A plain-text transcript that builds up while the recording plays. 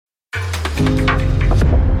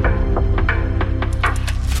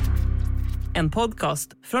en podcast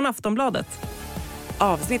från Aftonbladet.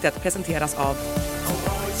 Avsnittet presenteras av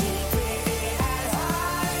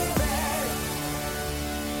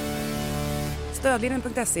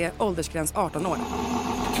Stödlinjen.se, åldersgräns 18 år.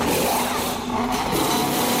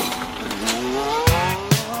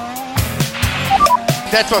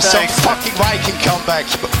 That was some fucking Viking comeback.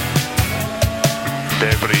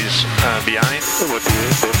 Debris behind.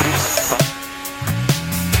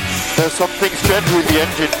 There's something strange with the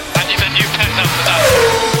engine. And you've a new pet after that.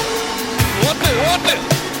 What the?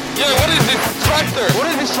 Yeah, what is this tractor? What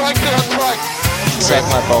is this tractor on track? Set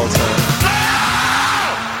my balls man.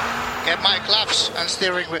 Get my claps and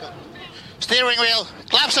steering wheel. Steering wheel.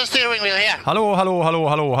 Claps and steering wheel here. Hallå.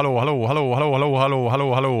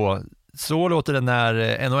 Så låter det när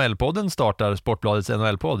NHL-podden startar, Sportbladets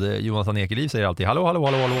NHL-podd. Jonathan Ekeliv säger alltid hallå.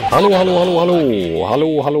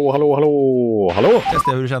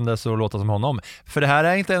 Testa hur det kändes att låta som honom. För det här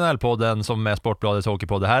är inte NHL-podden som är Sportbladets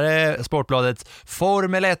hockeypodd. Det här är Sportbladets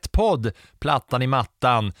Formel 1-podd, plattan i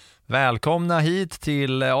mattan. Välkomna hit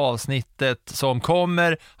till avsnittet som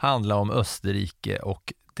kommer handla om Österrike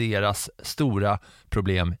och deras stora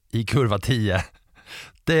problem i kurva 10.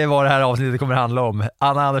 Det är vad det här avsnittet kommer handla om.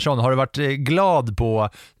 Anna Andersson, har du varit glad på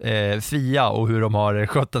FIA och hur de har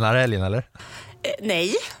skött den här helgen, eller?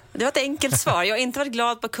 Nej, det var ett enkelt svar. Jag har inte varit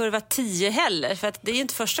glad på kurva 10 heller. För att det är ju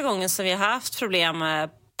inte första gången som vi har haft problem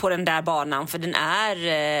på den där banan. För den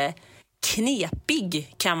är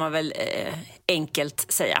knepig, kan man väl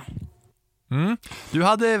enkelt säga. Du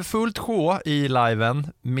hade fullt sjå i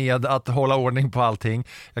liven med att hålla ordning på allting.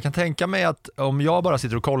 Jag kan tänka mig att om jag bara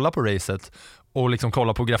sitter och kollar på racet och liksom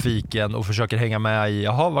kollar på grafiken och försöker hänga med i,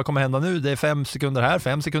 jaha, vad kommer hända nu? Det är 5 sekunder här,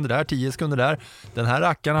 5 sekunder där, 10 sekunder där. Den här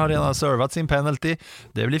rackaren har redan servat sin penalty.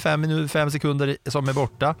 Det blir 5 sekunder som är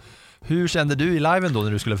borta. Hur kände du i liven då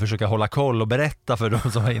när du skulle försöka hålla koll och berätta för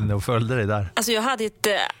de som var inne och följde dig där? Alltså jag hade ett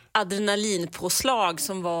adrenalinpåslag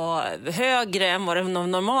som var högre än vad det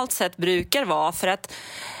normalt sett brukar vara. För att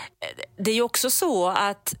det är ju också så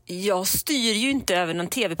att jag styr ju inte över någon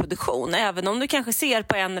tv-produktion. Även om du kanske ser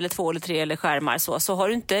på 1 eller 2 eller 3 eller skärmar så har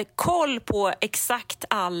du inte koll på exakt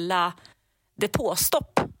alla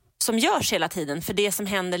depåstopp som görs hela tiden. För det som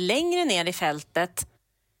händer längre ner i fältet,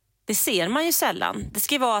 det ser man ju sällan. Det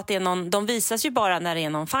ska ju vara att det är någon, de visas ju bara när det är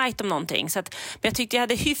någon fight om någonting. Så att, men jag tyckte jag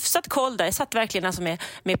hade hyfsat koll där. Jag satt verkligen alltså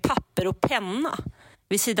med papper och penna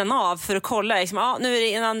vid sidan av för att kolla. Liksom, nu är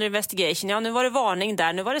det en andra investigation. Nu var det varning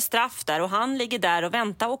där. Nu var det straff där. Och han ligger där och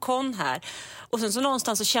väntar och kon här. Och sen så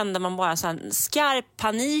någonstans så kände man bara så en skarp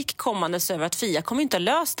panik kommandes över att FIA kommer inte att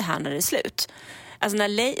lösa det här när det är slut. Alltså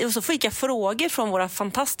och så fick jag frågor från våra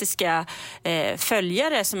fantastiska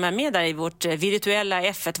följare som är med där i vårt virtuella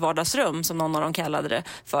F1-vardagsrum som någon av dem kallade det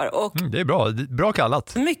för. Och det är bra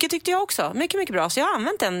kallat. Mycket tyckte jag också, mycket bra. Så jag har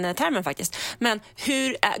använt den termen faktiskt. Men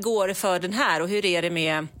hur går det för den här och hur är det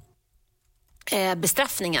med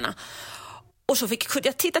bestraffningarna? Och så fick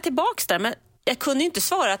jag titta tillbaks där, men jag kunde ju inte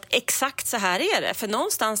svara att exakt så här är det. För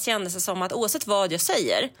någonstans kändes det som att oavsett vad jag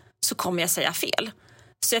säger så kommer jag säga fel.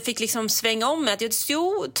 Så jag fick liksom svänga om med att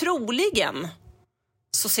troligen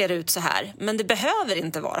så ser det ut så här. Men det behöver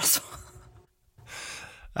inte vara så.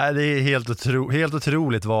 Nej, det är helt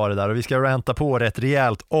otroligt var det där. Och vi ska ranta på rätt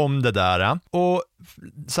rejält om det där. Och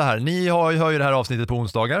så här, ni hör ju det här avsnittet på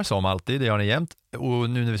onsdagar som alltid, det gör ni jämt. Och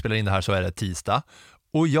nu när vi spelar in det här så är det tisdag.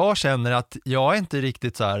 Och jag känner att jag är inte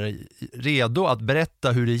riktigt så här redo att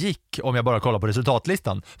berätta hur det gick om jag bara kollar på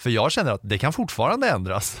resultatlistan. För jag känner att det kan fortfarande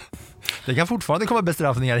ändras. Det kan fortfarande komma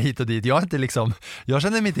bestraffningar hit och dit. Jag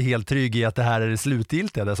känner mig inte helt trygg i att det här är det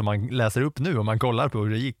slutgiltiga, det som man läser upp nu om man kollar på hur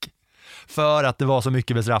det gick. För att det var så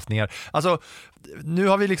mycket bestraffningar. Alltså, nu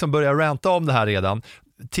har vi liksom börjat ranta om det här redan.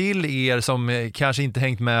 Till er som kanske inte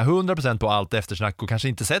hängt med 100% på allt eftersnack och kanske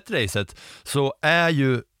inte sett racet, så är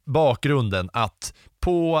ju bakgrunden att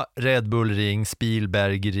på Red Bull Ring,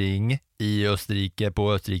 Spielberg Ring i Österrike,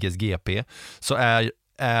 på Österrikes GP, så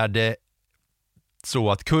är det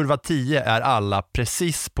så att kurva 10 är alla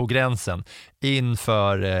precis på gränsen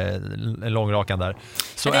inför en långrakan där.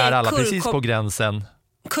 Så är alla precis på gränsen.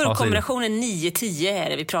 Kurvkombinationen 9-10 är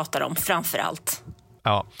det vi pratar om framför allt.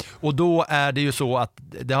 Ja, och då är det ju så att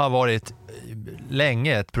det har varit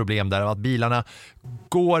länge ett problem där att bilarna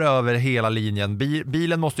går över hela linjen.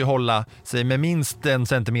 Bilen måste ju hålla sig med minst 1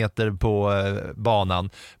 centimeter på banan.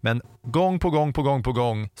 Men gång på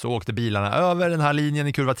gång så åkte bilarna över den här linjen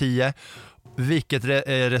i kurva 10. Vilket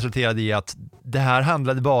resulterade i att det här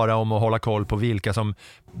handlade bara om att hålla koll på vilka som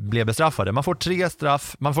blev bestraffade. Man får 3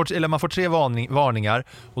 straff, man får 3 varningar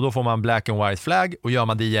och då får man black and white flag, och gör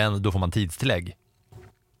man det igen då får man tidstillägg.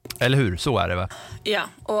 Eller hur? Så är det, va? Ja,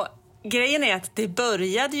 och grejen är att det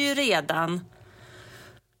började ju redan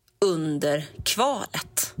under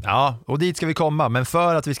kvalet. Ja, och dit ska vi komma. Men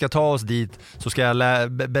för att vi ska ta oss dit så ska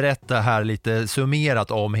jag berätta här lite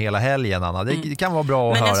summerat om hela helgen, Anna. Det kan vara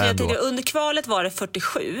bra att höra alltså, ändå. Under kvalet var det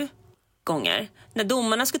 47 gånger. När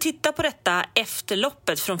domarna skulle titta på detta efter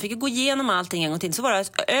loppet, för de fick gå igenom allting en gång till, så var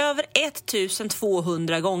det över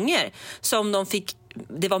 1200 gånger som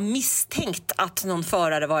det var misstänkt att någon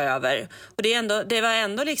förare var över. Och det var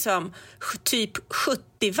ändå liksom typ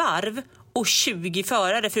 70 varv och 20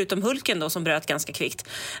 förare, förutom Hulken då som bröt ganska kvickt.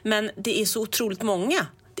 Men det är så otroligt många.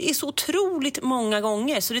 Det är så otroligt många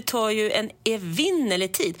gånger, så det tar ju en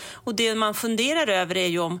evinnerlig tid. Och det man funderar över är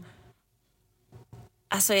ju om,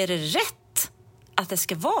 alltså är det rätt att det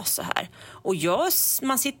ska vara så här? Och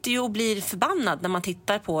man sitter ju och blir förbannad när man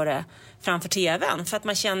tittar på det framför tvn, för att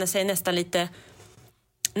man känner sig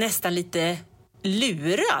nästan lite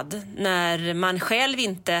lurad när man själv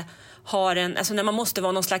inte har alltså när man måste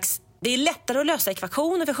vara någon slags, det är lättare att lösa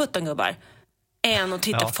ekvationer för 17 gubbar än att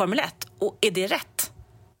titta på Formel 1. Och är det rätt?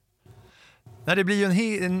 Nej, det blir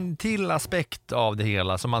ju en till aspekt av det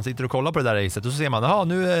hela som man sitter och kollar på det där racet och så ser man,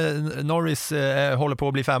 nu Norris håller på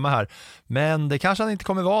att bli 5 här, men det kanske han inte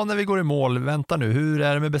kommer vara när vi går i mål. Vänta nu, hur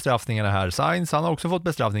är det med bestraffningarna här? Sainz, han har också fått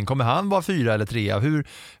bestraffning. Kommer han vara 4 eller 3?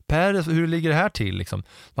 Hur ligger det här till liksom?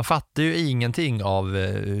 Man fattar ju ingenting av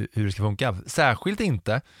hur det ska funka, särskilt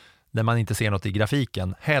inte när man inte ser något i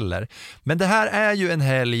grafiken heller. Men det här är ju en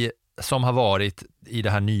helg som har varit i det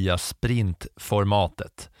här nya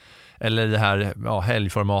sprintformatet. Eller det här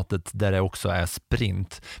helgformatet där det också är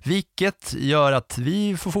sprint. Vilket gör att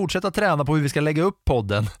vi får fortsätta träna på hur vi ska lägga upp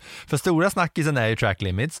podden. För stora snackisen är ju track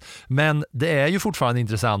limits. Men det är ju fortfarande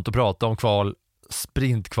intressant att prata om kval,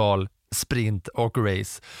 sprint och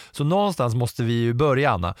race. Så någonstans måste vi ju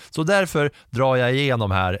börja, Anna. Så därför drar jag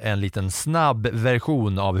igenom här en liten snabb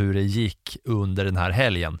version av hur det gick under den här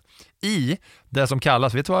helgen. I det som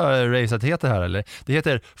kallas, vet du vad racet heter här eller? Det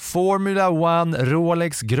heter Formula 1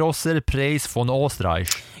 Rolex Grosser Preis von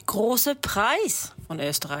Österreich. Grosser Preis von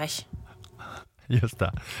Österreich. Just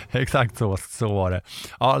det, exakt så var det.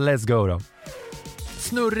 Ja, let's go då.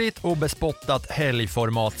 Snurrigt och bespottat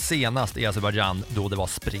helgformat senast i Azerbaijan då det var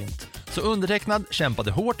sprint. Så undertecknad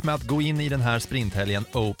kämpade hårt med att gå in i den här sprinthelgen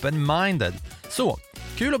open-minded. Så,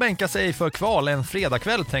 kul att bänka sig för kval en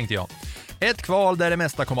fredagkväll tänkte jag. Ett kval där det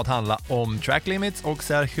mesta kommer att handla om track limits och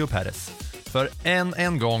Sergio Perez. För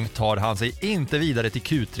en gång tar han sig inte vidare till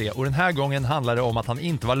Q3 och den här gången handlar det om att han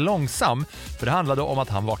inte var långsam, för det handlade om att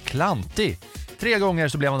han var klantig. 3 gånger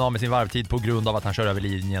så blev han av med sin varvtid på grund av att han kör över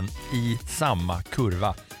linjen i samma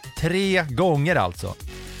kurva. 3 gånger alltså.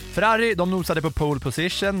 Ferrari, de nosade på pole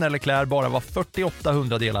position när Leclerc bara var 48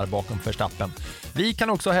 hundradelar bakom Verstappen. Vi kan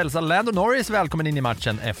också hälsa Lando Norris välkommen in i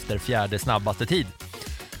matchen efter 4:e snabbaste tid.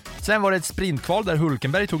 Sen var det ett sprintkval där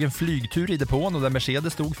Hulkenberg tog en flygtur i depån och där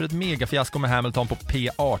Mercedes stod för ett megafiasko med Hamilton på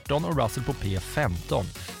P18 och Russell på P15.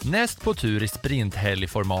 Näst på tur i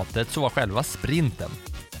sprinthelgformatet så var själva sprinten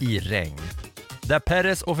i regn. Där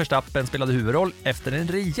Perez och Verstappen spelade huvudroll efter en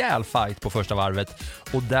rejäl fight på första varvet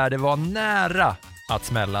och där det var nära att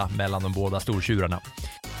smälla mellan de båda stortjurarna.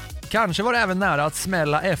 Kanske var det även nära att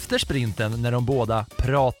smälla efter sprinten när de båda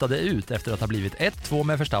pratade ut efter att ha blivit 1-2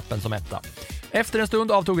 med Verstappen som etta. Efter en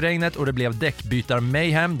stund avtog regnet och det blev däckbytar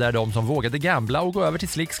mayhem där de som vågade gambla och gå över till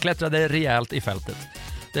slicks klättrade rejält i fältet.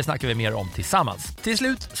 Det snackar vi mer om tillsammans. Till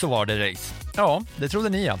slut så var det race. Ja, det trodde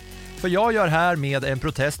ni ja. För jag gör här med en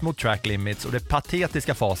protest mot track limits och det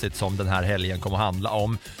patetiska facit som den här helgen kommer att handla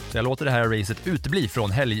om. Så jag låter det här racet utebli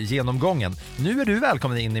från helggenomgången. Nu är du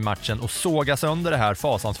välkommen in i matchen och såga sönder det här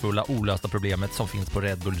fasansfulla olösta problemet som finns på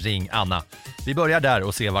Red Bull Ring, Anna. Vi börjar där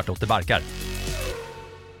och ser vartåt det barkar.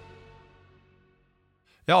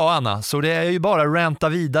 Ja, Anna, så det är ju bara ranta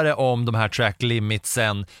vidare om de här track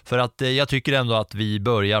limitsen för att jag tycker ändå att vi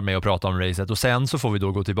börjar med att prata om racet och sen så får vi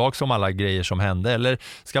då gå tillbaka om alla grejer som hände. Eller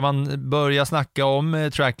ska man börja snacka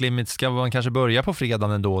om track limits, ska man kanske börja på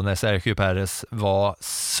fredagen ändå när Sergio Perez var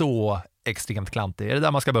så extremt klantig? Är det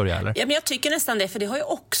där man ska börja eller? Ja, men jag tycker nästan det, för det har ju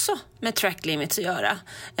också med track limits att göra.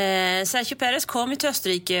 Sergio Perez kom ju till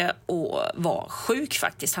Österrike och var sjuk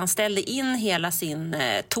faktiskt. Han ställde in hela sin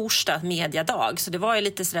torsdag mediadag, så det var ju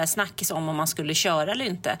lite sådär snackis om man skulle köra eller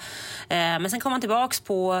inte. Men sen kom han tillbaks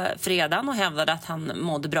på fredagen och hävdade att han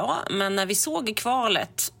mådde bra. Men när vi såg i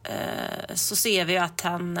kvalet så ser vi att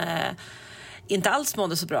han inte alls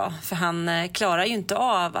mådde så bra, för han klarar ju inte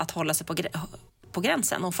av att hålla sig på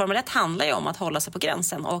gränsen. Och Formel 1 handlar ju om att hålla sig på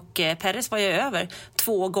gränsen. Och Perez var ju över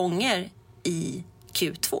 2 gånger i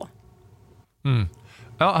Q2.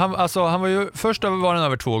 Ja, han var ju först var han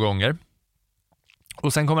över 2 gånger.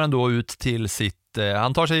 Och sen kommer han då ut till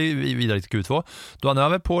han tar sig vidare till Q2. Då är han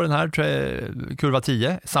över på den här kurva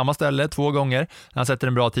 10, samma ställe 2 gånger. När han sätter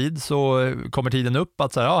en bra tid så kommer tiden upp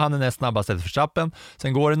att han är näst snabbast efter Verstappen.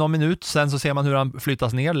 Sen går det någon minut, sen så ser man hur han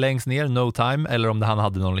flyttas ner, längst ner, no time, eller om han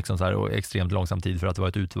hade någon liksom så här extremt långsam tid för att det var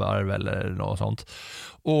ett utvarv eller något sånt.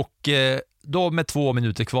 Och då med 2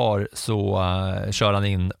 minuter kvar så kör han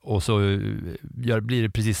in och så blir det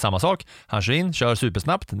precis samma sak. Han kör in, kör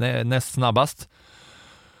supersnabbt, näst snabbast.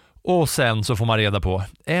 Och sen så får man reda på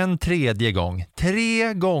en tredje gång,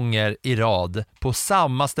 3 gånger i rad på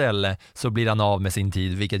samma ställe så blir han av med sin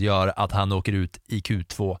tid, vilket gör att han åker ut i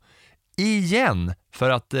Q2 igen. För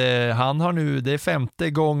att han har nu, det är 5:e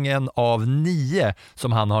gången av 9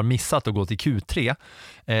 som han har missat att gå till Q3.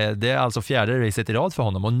 Det är alltså 4:e racet i rad för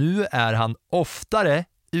honom och nu är han oftare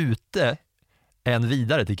ute än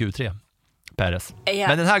vidare till Q3, Perez. Ja.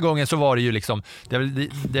 Men den här gången så var det ju liksom,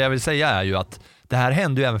 det jag vill säga är ju att det här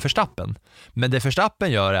hände ju även Verstappen. Men det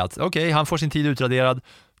Verstappen gör är att han får sin tid utraderad.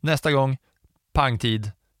 Nästa gång,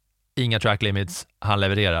 pangtid, inga track limits, han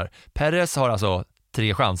levererar. Perez har alltså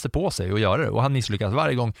 3 chanser på sig att göra det och han misslyckas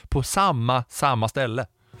varje gång på samma ställe.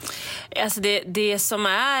 Alltså det som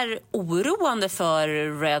är oroande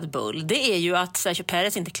för Red Bull, det är ju att Sergio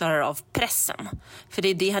Perez inte klarar av pressen. För det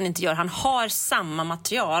är det han inte gör. Han har samma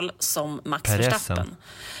material som Max Verstappen.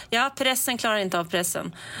 Ja, pressen klarar inte av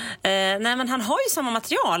pressen. Nej, men han har ju samma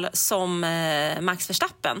material som Max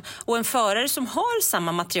Verstappen. Och en förare som har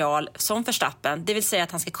samma material som Verstappen, det vill säga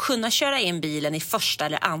att han ska kunna köra in bilen i första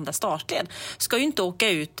eller andra startled, ska ju inte åka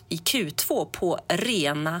ut i Q2 på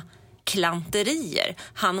rena klanterier.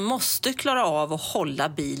 Han måste klara av att hålla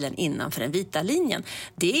bilen innanför den vita linjen.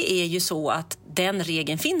 Det är ju så att den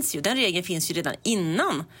regeln finns ju. Den regeln finns ju redan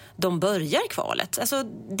innan de börjar kvalet. Alltså,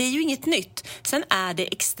 det är ju inget nytt. Sen är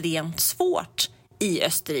det extremt svårt i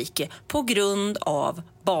Österrike på grund av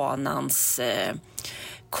banans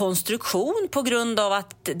konstruktion, på grund av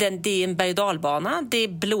att det är en berg- och dalbana. Det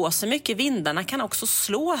blåser mycket, vindarna kan också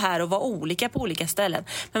slå här och vara olika på olika ställen.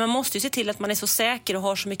 Men man måste ju se till att man är så säker och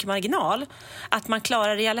har så mycket marginal att man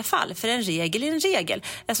klarar det i alla fall. För en regel är en regel.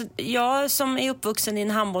 Alltså, jag som är uppvuxen i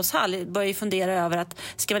en handbollshall börjar ju fundera över att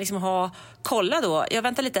ska man liksom kolla då, jag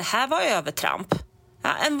väntar lite, här var övertramp. Ja,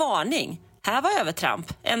 en varning. Här var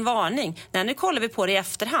övertramp, en varning. Nej, nu kollar vi på det i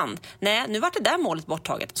efterhand. Nej, nu var det där målet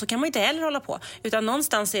borttaget. Så kan man inte heller hålla på. Utan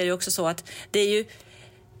någonstans är det ju också så att det är ju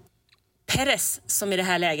Perez som i det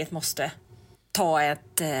här läget måste ta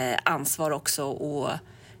ett ansvar också och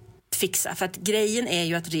fixa. För att grejen är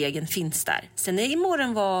ju att regeln finns där. Sen må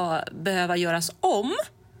den behöva göras om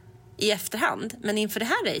i efterhand. Men inför det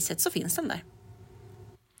här racet så finns den där.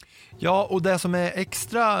 Ja, och det som är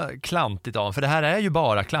extra klantigt av, för det här är ju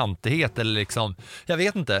bara klantighet eller liksom, jag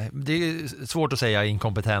vet inte, det är svårt att säga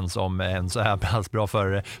inkompetens om en så här pass bra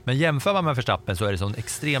förare, men jämför man med Verstappen så är det sån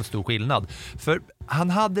extremt stor skillnad. För han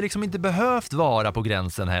hade liksom inte behövt vara på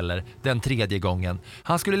gränsen heller den 3:e gången.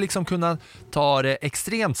 Han skulle liksom kunna ta det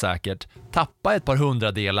extremt säkert, tappa ett par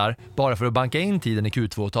hundradelar bara för att banka in tiden i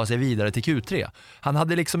Q2 och ta sig vidare till Q3. Han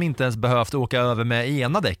hade liksom inte ens behövt åka över med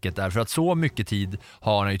ena däcket där, för att så mycket tid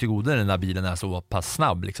har han ju till godo när den här bilen är så pass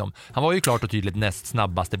snabb liksom. Han var ju klart och tydligt näst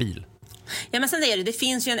snabbaste bil. Ja, men sen är det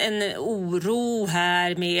finns ju en oro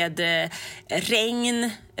här med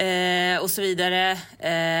regn och så vidare.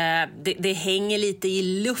 Det hänger lite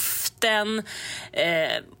i luften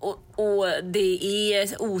och det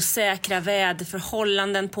är osäkra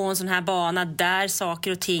väderförhållanden på en sån här bana där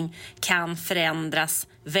saker och ting kan förändras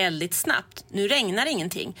väldigt snabbt. Nu regnar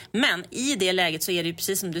ingenting, men i det läget så är det ju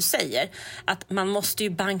precis som du säger, att man måste ju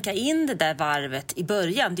banka in det där varvet i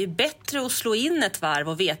början. Det är ju bättre att slå in ett varv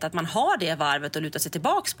och veta att man har det varvet att luta sig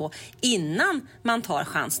tillbaks på innan man tar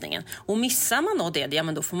chansningen. Och missar man då det, ja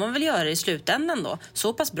men då får man väl göra det i slutändan då.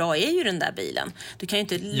 Så pass bra är ju den där bilen. Du kan ju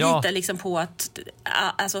inte lita liksom på att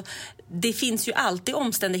alltså, det finns ju alltid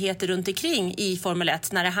omständigheter runt omkring i Formel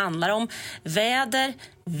 1 när det handlar om väder,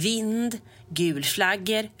 vind,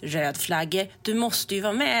 gulflaggor, rödflaggor. Du måste ju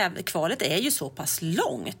vara med. Kvalet är ju så pass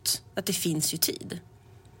långt att det finns ju tid.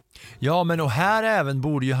 Ja, men och här även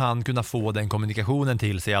borde ju han kunna få den kommunikationen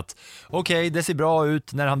till sig att okej, det ser bra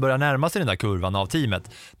ut när han börjar närma sig den där kurvan av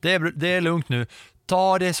teamet. Det är lugnt nu.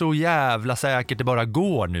 Ta det så jävla säkert det bara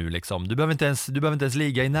går nu liksom. Du behöver inte ens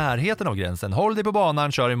ligga i närheten av gränsen. Håll dig på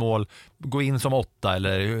banan, kör i mål, gå in som 8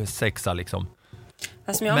 eller 6 liksom.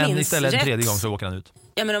 Men istället en 3:e gång så åker han ut.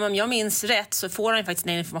 Ja, men om jag minns rätt så får han faktiskt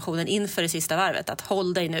den informationen inför det sista varvet att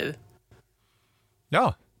håll dig nu.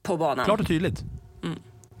 Ja, på banan. Klart och tydligt.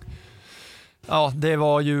 Ja, det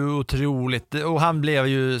var ju otroligt. Och han blev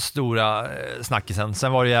ju stora snackisen.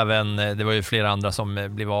 Sen var det ju även, det var ju flera andra som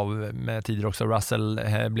blev av med tider också. Russell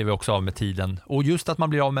blev ju också av med tiden. Och just att man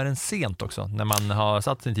blir av med den sent också. När man har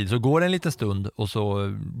satt sin tid så går det en liten stund och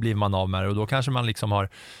så blir man av med det. Och då kanske man liksom har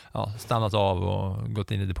stannat av och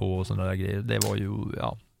gått in i depå och sådana där grejer. Det var ju,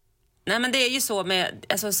 Nej, men det är ju så med,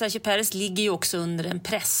 alltså Sergio Perez ligger ju också under en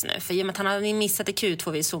press nu, för i och med att han har missat i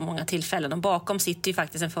Q2 vid så många tillfällen, och bakom sitter ju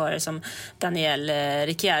faktiskt en förare som Daniel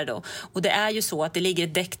Ricciardo, och det är ju så att det ligger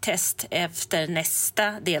ett däcktest efter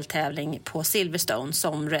nästa deltävling på Silverstone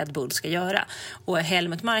som Red Bull ska göra, och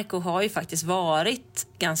Helmut Marko har ju faktiskt varit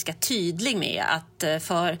ganska tydlig med att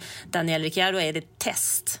för Daniel Ricciardo är det ett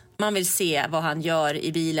test. Man vill se vad han gör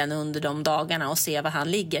i bilen under de dagarna och se var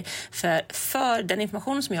han ligger. För den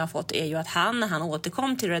information som jag har fått är ju att han, när han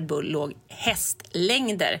återkom till Red Bull, låg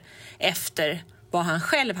hästlängder efter vad han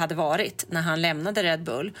själv hade varit när han lämnade Red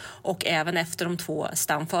Bull, och även efter de två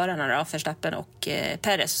stamförarna då, Verstappen och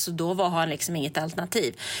Perez, så då var han liksom inget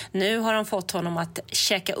alternativ. Nu har de fått honom att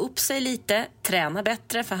checka upp sig lite, träna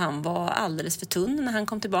bättre, för han var alldeles för tunn när han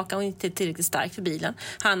kom tillbaka och inte tillräckligt stark för bilen.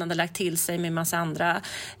 Han hade lagt till sig med massa andra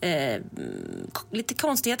lite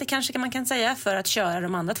konstigheter kanske man kan säga, för att köra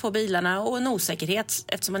de andra två bilarna, och en osäkerhet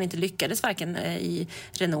eftersom man inte lyckades varken i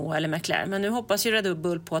Renault eller McLaren. Men nu hoppas ju Red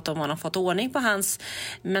Bull på att de har fått ordning på hans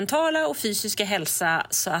mentala och fysiska hälsa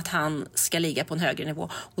så att han ska ligga på en högre nivå.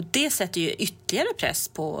 Och det sätter ju ytterligare press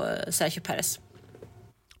på Sergio Perez.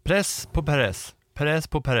 Press på Perez. Perez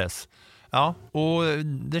på Perez. Ja, och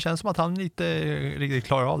det känns som att han inte riktigt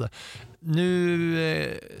klarar av det.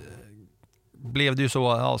 Nu blev det ju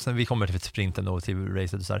så, sen vi kommer till sprinten och till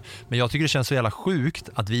racet och så här. Men jag tycker det känns så jävla sjukt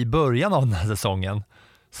att vi i början av den här säsongen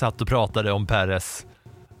satt och pratade om Perez.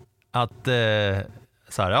 Att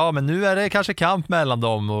så här, men nu är det kanske kamp mellan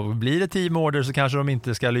dem, och blir det team order så kanske de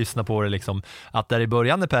inte ska lyssna på det liksom. Att där i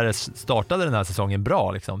början när Perez startade den här säsongen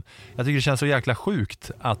bra liksom. Jag tycker det känns så jäkla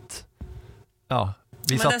sjukt att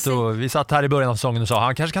vi satt här i början av säsongen och sa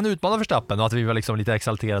han kanske kan utmana Verstappen, och att vi var liksom lite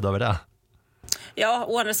exalterade över det. Ja,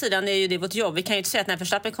 å andra sidan är ju det vårt jobb. Vi kan ju inte säga att när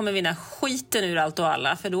Verstappen kommer vinna skiten ur allt och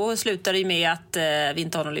alla, för då slutar det ju med att vi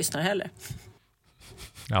inte har någon lyssnare heller.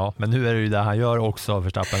 Ja, men nu är det ju det han gör också,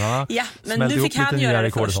 Verstappen. Ja, men nu fick han göra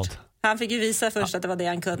det först. Han fick ju visa först att det var det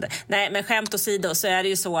han kunde. Nej, men skämt åsido så är det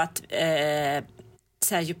ju så att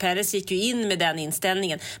Sergio Perez gick ju in med den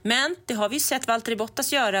inställningen. Men det har vi ju sett Valtteri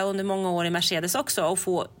Bottas göra under många år i Mercedes också, och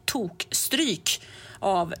få tokstryk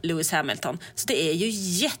av Lewis Hamilton. Så det är ju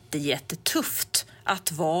jättetufft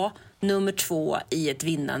att vara nummer 2 i ett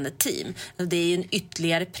vinnande team. Det är ju en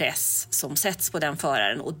ytterligare press som sätts på den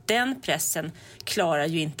föraren, och den pressen klarar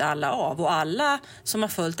ju inte alla av, och alla som har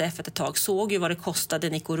följt F1 ett tag såg ju vad det kostade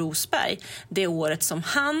Nico Rosberg det året som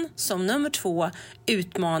han som nummer 2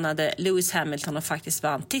 utmanade Lewis Hamilton och faktiskt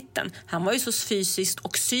vann titeln. Han var ju så fysiskt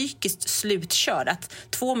och psykiskt slutkörd att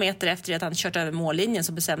 2 meter efter att han kört över mållinjen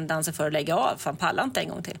så bestämde han sig för att lägga av, för han pallade inte en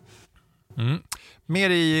gång till. Mer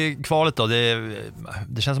i kvalet då,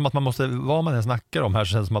 det känns som att man måste, vad man än snackar om här,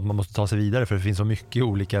 så känns det som att man måste ta sig vidare, för det finns så mycket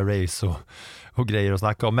olika race och grejer att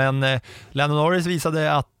snacka om. Men Lando Norris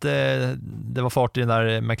visade att det var fart i den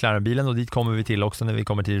där McLaren-bilen, och dit kommer vi till också när vi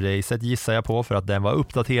kommer till racet, gissar jag på, för att den var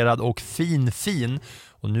uppdaterad och fin.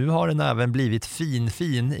 Och nu har den även blivit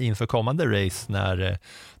fin inför kommande race när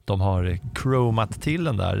de har chromat till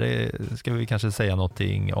den där. Det ska vi kanske säga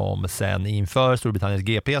någonting om sen inför Storbritanniens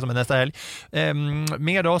GP som är nästa helg.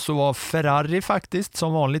 Mer då så var Ferrari faktiskt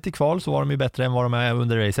som vanligt i kval, så var de ju bättre än vad de är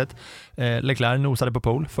under racet. Leclerc nosade på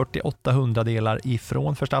pole, 48 hundradelar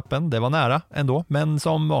ifrån Verstappen. Det var nära ändå, men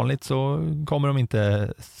som vanligt så kommer de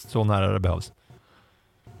inte så nära det behövs.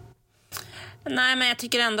 Nej, men jag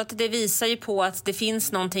tycker ändå att det visar ju på att det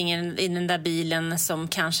finns någonting i den där bilen som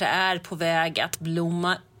kanske är på väg att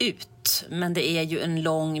blomma ut. Men det är ju en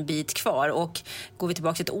lång bit kvar, och går vi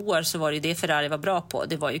tillbaka till ett år så var det ju det Ferrari var bra på.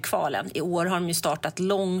 Det var ju kvalen. I år har de ju startat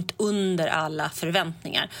långt under alla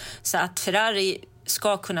förväntningar. Så att Ferrari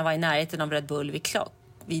ska kunna vara i närheten av Red Bull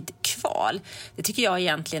vid kval, det tycker jag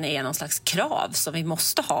egentligen är någon slags krav som vi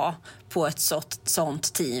måste ha på ett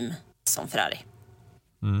sånt team som Ferrari.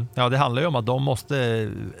 Ja, det handlar ju om att de måste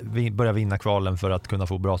börja vinna kvalen för att kunna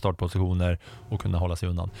få bra startpositioner och kunna hålla sig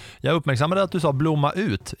undan. Jag uppmärksammade att du sa blomma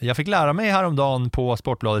ut. Jag fick lära mig häromdagen på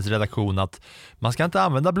Sportbladets redaktion att man ska inte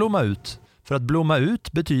använda blomma ut. För att blomma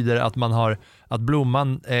ut betyder att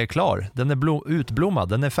blomman är klar. Den är utblommad,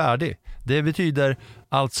 den är färdig. Det betyder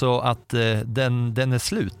alltså att den är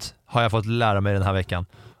slut, har jag fått lära mig den här veckan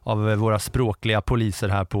av våra språkliga poliser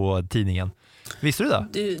här på tidningen. Visste du det?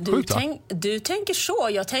 Du tänker så.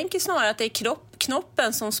 Jag tänker snarare att det är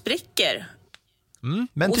knoppen som spricker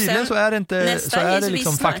Men tydligen så är det inte, så är det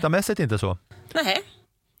liksom lyssnar. Faktamässigt inte så. Nej.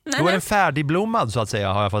 Då är den färdigblommad så att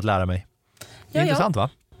säga, har jag fått lära mig. Intressant va?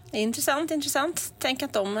 Intressant. Tänk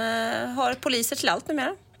att de har poliser till allt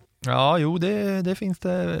numera. Ja, jo, det finns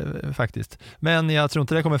det faktiskt. Men jag tror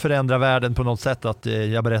inte det kommer förändra världen på något sätt att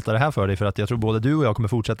jag berättar det här för dig, för att jag tror både du och jag kommer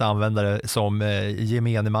fortsätta använda det som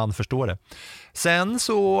gemene man förstår det. Sen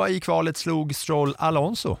så i kvalet slog Stroll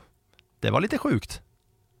Alonso. Det var lite sjukt.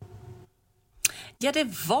 Ja, det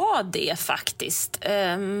var det faktiskt.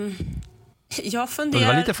 Jag funderar... Det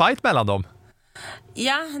var lite fight mellan dem.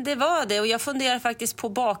 Ja, det var det. Och jag funderar faktiskt på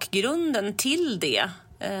bakgrunden till det.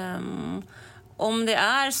 Om det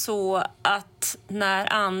är så att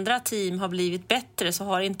när andra team har blivit bättre så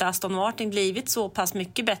har inte Aston Martin blivit så pass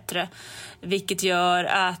mycket bättre. Vilket gör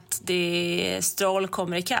att Stroll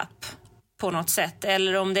kommer ikapp på något sätt.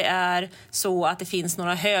 Eller om det är så att det finns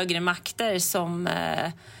några högre makter som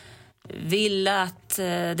vill att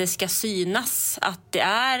det ska synas att det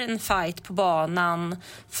är en fight på banan,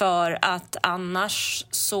 för att annars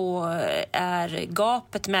så är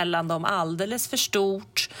gapet mellan dem alldeles för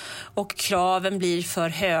stort och kraven blir för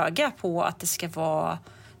höga på att det ska vara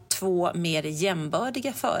två mer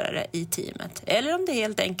jämbördiga förare i teamet. Eller om det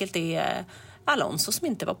helt enkelt är Alonso som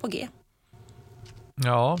inte var på G.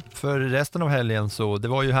 Ja, för resten av helgen så det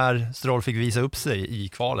var ju här Stroll fick visa upp sig i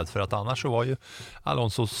kvalet, för att annars så var ju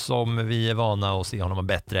Alonso, som vi är vana att se honom,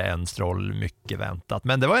 bättre än Stroll, mycket väntat.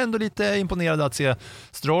 Men det var ändå lite imponerande att se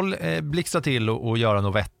Stroll blixtra till och göra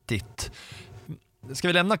något vettigt. Ska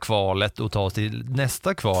vi lämna kvalet och ta oss till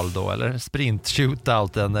nästa kval då, eller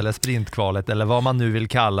sprint-shootouten eller sprintkvalet eller vad man nu vill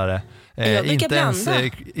kalla det.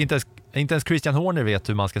 Inte ens Christian Horner vet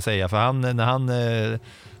hur man ska säga, för när han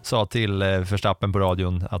sa till Verstappen på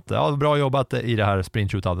radion att ja, bra jobbat i det här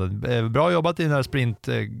sprint-shootouten, bra jobbat i den här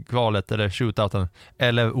sprintkvalet eller shootouten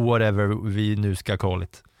eller whatever vi nu ska call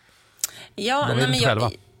it. Ja,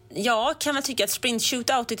 jag kan väl tycka att sprint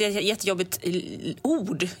shootout är ett jättejobbigt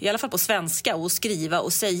ord, i alla fall på svenska, att skriva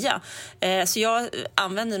och säga. Så jag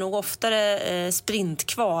använder nog oftare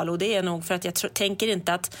sprintkval, och det är nog för att jag tänker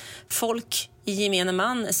inte att folk i gemene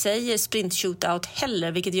man säger sprint shootout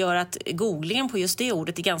heller, vilket gör att googlingen på just det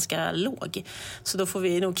ordet är ganska låg. Så då får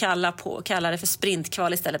vi nog kalla det för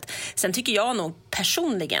sprintkval istället. Sen tycker jag nog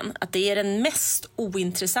personligen att det är den mest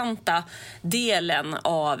ointressanta delen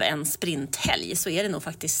av en sprinthelg, så är det nog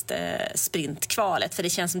faktiskt sprintkvalet, för det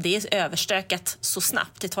känns som det är överstökat så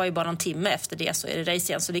snabbt. Det tar ju bara någon timme efter det så är det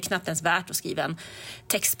race igen, så det är knappt ens värt att skriva en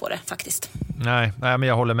text på det faktiskt. Nej, men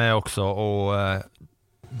jag håller med också, och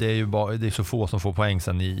det är ju det är så få som får poäng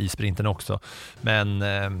sen i sprinten också. Men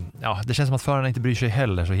ja, det känns som att förarna inte bryr sig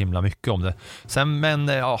heller så himla mycket om det. Sen, men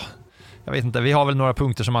ja, jag vet inte, vi har väl några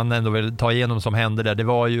punkter som man ändå vill ta igenom som händer där. Det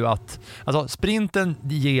var ju att alltså, sprinten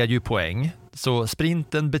ger ju poäng, så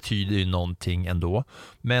sprinten betyder ju någonting ändå.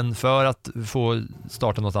 Men för att få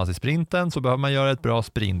starta någonstans i sprinten så behöver man göra ett bra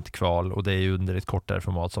sprintkval, och det är ju under ett kortare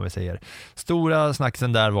format som vi säger. Stora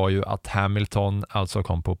snacksen där var ju att Hamilton alltså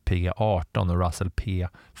kom på P18 och Russell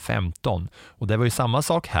P15, och det var ju samma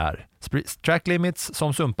sak här. Track limits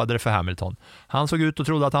som sumpade det för Hamilton. Han såg ut och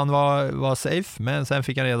trodde att han var safe, men sen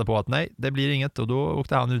fick han reda på att nej, det blir inget, och då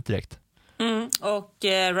åkte han ut direkt. Och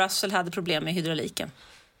Russell hade problem med hydrauliken.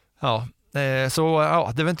 Ja, så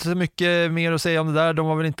ja, det var inte så mycket mer att säga om det där. De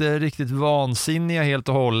var väl inte riktigt vansinniga helt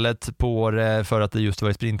och hållet på det, för att det just var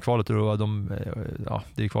i sprintkvalet, och då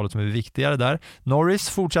det är kvalet som är viktigare där. Norris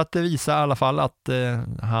fortsatte visa i alla fall att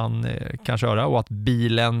han kan köra och att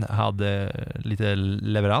bilen hade lite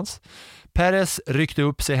leverans. Perez ryckte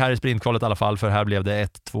upp sig här i sprintkvalet i alla fall, för här blev det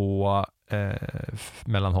 1-2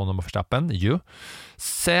 mellan honom och Verstappen.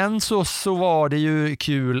 Sen så var det ju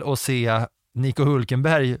kul att se Nico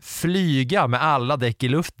Hülkenberg flyga med alla däck i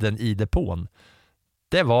luften i depån.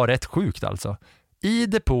 Det var rätt sjukt alltså. I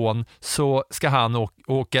depån så ska han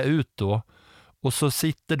åka ut då, och så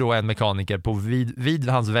sitter då en mekaniker på vid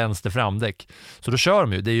hans vänster framdäck. Så då kör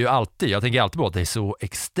de ju, det är ju alltid, jag tänker alltid på att det är så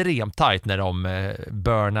extremt tajt när de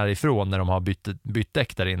burnar ifrån, när de har bytt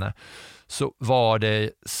däck där inne. Så var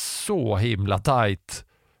det så himla tajt.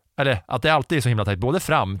 Eller att det alltid är så himla tajt, både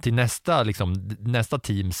fram till nästa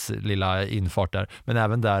teams lilla infart där, men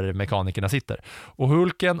även där mekanikerna sitter. Och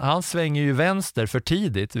Hulken, han svänger ju vänster för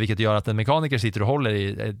tidigt, vilket gör att en mekaniker sitter och håller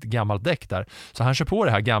i ett gammalt däck där. Så han kör på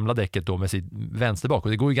det här gamla däcket då med sitt vänster bak,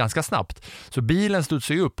 och det går ju ganska snabbt. Så bilen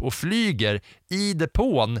studsar ju upp och flyger i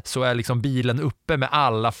depån, så är liksom bilen uppe med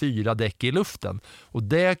alla 4 däck i luften. Och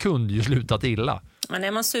det kunde ju slutat illa. Men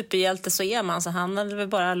är man superhjälte så är man, så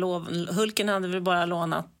Hulken hade väl bara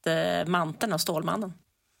lånat manteln av Stålmannen.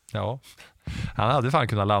 Ja. Han hade fan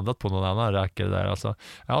kunnat landat på någon annan rackare där alltså.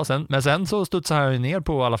 Ja, men sen så studsade han ju ner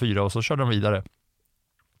på alla 4 och så körde de vidare.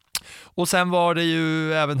 Och sen var det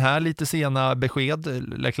ju även här lite sena besked.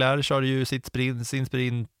 Leclerc körde ju sin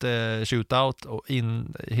sprint shootout och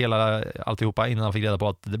alltihopa innan han fick reda på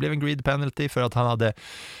att det blev en grid penalty för att han hade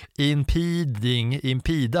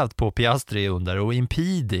impedat på Piastri under. Och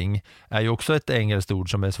impeding är ju också ett engelskt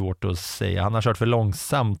ord som är svårt att säga. Han har kört för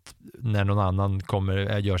långsamt när någon annan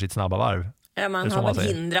gör sitt snabba varv. Ja, man har väl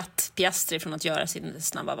hindrat Piastri från att göra sin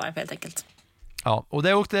snabba varv helt enkelt. Ja, och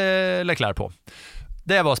det åkte Leclerc på.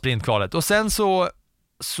 Det var sprintkvalet. Och sen så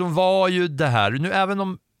var ju det här, nu även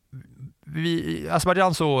om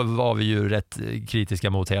Azerbaijan så var vi ju rätt kritiska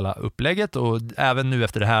mot hela upplägget, och även nu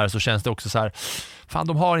efter det här så känns det också så här, fan,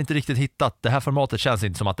 de har inte riktigt hittat, det här formatet känns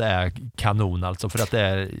inte som att det är kanon alltså, för att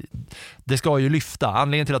det ska ju lyfta.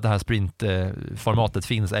 Anledningen till att det här sprintformatet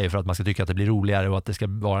finns är ju för att man ska tycka att det blir roligare och att det ska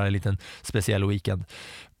vara en liten speciell weekend.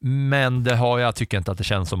 Men jag tycker inte att det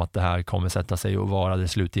känns som att det här kommer sätta sig och vara det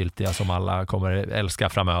slutgiltiga som alla kommer älska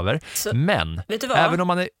framöver. Så, men vet du vad? Även om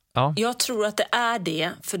man är, ja. Jag tror att det är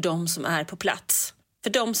det för de som är på plats. För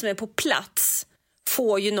de som är på plats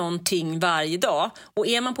får ju någonting varje dag. Och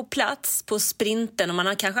är man på plats på sprinten och man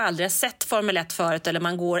har kanske aldrig sett Formel 1 förut, eller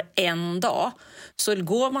man går en dag, så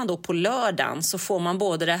går man då på lördagen så får man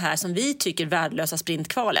både det här som vi tycker värdelösa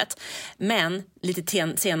sprintkvalet, men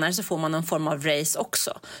lite senare så får man en form av race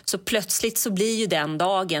också. Så plötsligt så blir ju den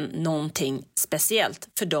dagen någonting speciellt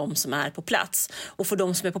för de som är på plats. Och för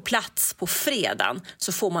de som är på plats på fredagen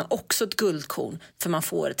så får man också ett guldkorn, för man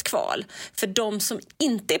får ett kval. För de som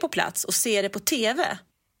inte är på plats och ser det på tv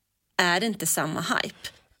är det inte samma hype.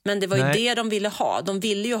 Men det var ju det de ville ha. De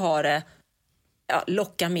ville ju ha det,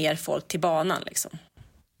 locka mer folk till banan liksom.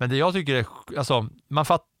 Men det jag tycker är, alltså,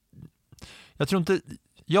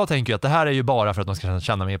 jag tänker att det här är ju bara för att de ska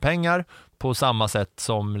tjäna mer pengar, på samma sätt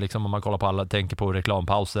som liksom, om man kollar på alla tänker på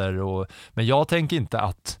reklampauser men jag tänker inte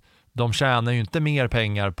att de tjänar ju inte mer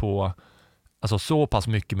pengar på, alltså så pass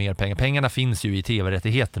mycket mer pengar. Pengarna finns ju i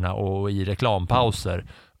tv-rättigheterna och i reklampauser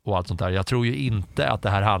och allt sånt där. Jag tror ju inte att det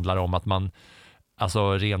här handlar om att man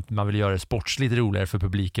man vill göra det sportsligt roligare för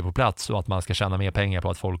publiken på plats och att man ska tjäna mer pengar på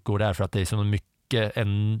att folk går där, för att det är så mycket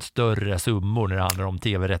en större summor när det handlar om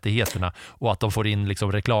tv-rättigheterna, och att de får in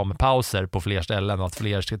liksom reklampauser på fler ställen och att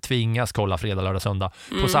fler ska tvingas kolla fredag, lördag, söndag.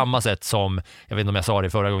 På samma sätt som, jag vet inte om jag sa det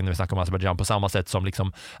förra gången när vi snackade om Azerbaijan, på samma sätt som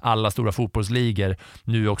liksom alla stora fotbollsligor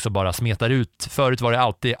nu också bara smetar ut. Förut var det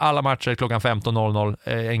alltid alla matcher klockan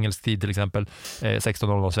 15.00 engelsk tid till exempel,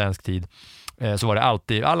 16.00 svensk tid. Så var det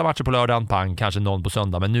alltid alla matcher på lördagen, pang, kanske någon på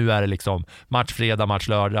söndag. Men nu är det liksom match fredag, match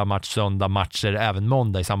lördag, match söndag, matcher även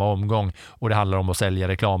måndag i samma omgång. Och det handlar om att sälja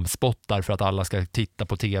reklamspottar för att alla ska titta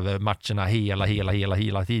på tv-matcherna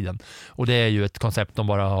hela tiden. Och det är ju ett koncept de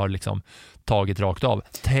bara har liksom tagit rakt av,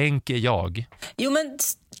 tänker jag. Jo, men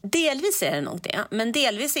delvis är det nog det. Men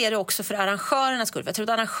delvis är det också för arrangörernas skull. För jag tror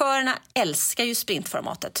att arrangörerna älskar ju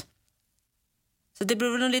sprintformatet. Så det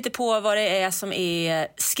beror nog lite på vad det är som är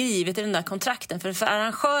skrivet i den där kontrakten. För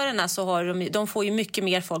arrangörerna så har de får ju mycket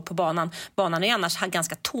mer folk på banan. Banan är annars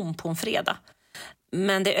ganska tom på en fredag.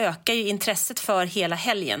 Men det ökar ju, intresset för hela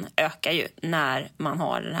helgen ökar ju när man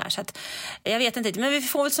har den här. Så att, jag vet inte, men vi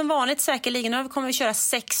får väl som vanligt säkerligen, nu kommer vi köra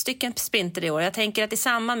 6 stycken sprinter i år. Jag tänker att i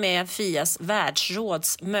samband med FIAs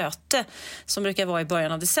världsrådsmöte som brukar vara i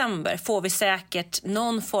början av december får vi säkert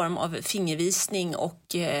någon form av fingervisning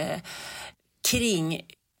och kring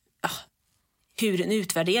hur en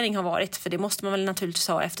utvärdering har varit. För det måste man väl naturligtvis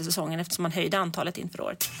ha efter säsongen, eftersom man höjde antalet inför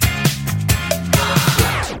året.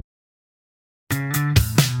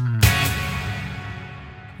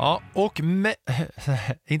 Ja,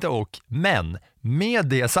 men med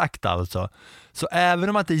det sagt alltså, så även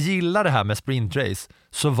om man inte gillar det här med sprintrace,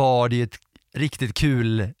 så var det ett riktigt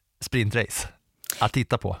kul sprintrace att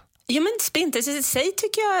titta på. Ja, men sprintrace i sig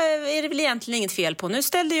tycker jag är det väl egentligen inget fel på. Nu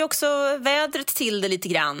ställde ju också vädret till det lite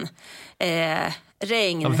grann.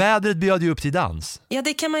 Regn. Ja, vädret bjöd ju upp till dans. Ja,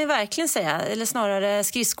 det kan man ju verkligen säga. Eller snarare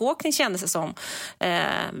skridskoåkning kändes det som.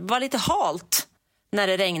 Var lite halt när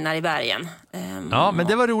det regnar i bergen. Ja, men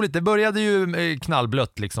det var roligt. Det började ju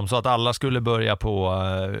knallblött liksom, så att alla skulle börja på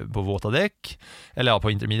våta däck. Eller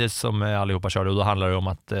på intermediate som allihopa körde. Och då handlar det om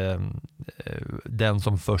att den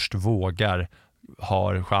som först vågar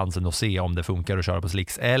har chansen att se om det funkar att köra på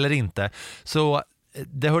slicks eller inte. Så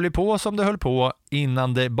det höll ju på som det höll på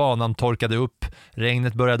innan banan torkade upp.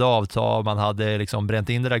 Regnet började avta, man hade liksom bränt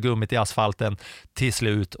in det där gummit i asfalten till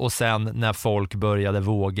slut, och sen när folk började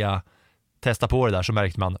våga testa på det där så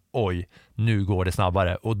märkte man, oj, nu går det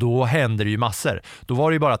snabbare. Och då hände det ju massor. Då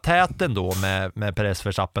var det ju bara täten då med Perez,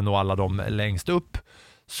 Verstappen och alla de längst upp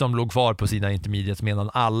som låg kvar på sina intermediates medan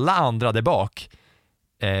alla andra där bak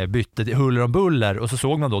bytte till huller om buller, och så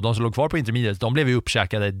såg man då de som låg kvar på intermediates, de blev ju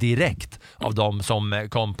uppkäkade direkt av de som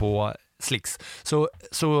kom på slicks. Så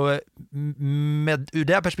ur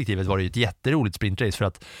det perspektivet var det ju ett jätteroligt sprintrace för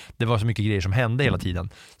att det var så mycket grejer som hände hela tiden.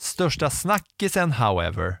 Största snackisen,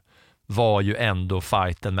 however, var ju ändå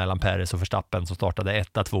fighten mellan Perez och Verstappen som startade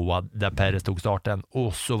 1-2 där Perez tog starten,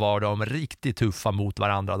 och så var de riktigt tuffa mot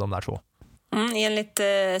varandra de där två. Enligt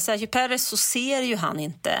Sergio Perez så ser ju han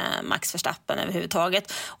inte Max Verstappen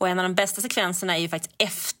överhuvudtaget, och en av de bästa sekvenserna är ju faktiskt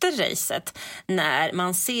efter racet när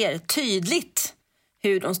man ser tydligt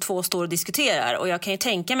hur de två står och diskuterar, och jag kan ju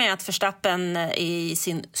tänka mig att Verstappen i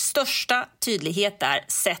sin största tydlighet där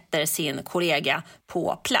sätter sin kollega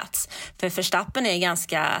på plats, för Verstappen är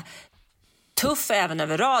ganska tuff även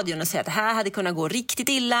över radion och säger att det här hade kunnat gå riktigt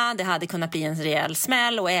illa, det hade kunnat bli en rejäl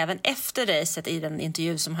smäll, och även efter racet i den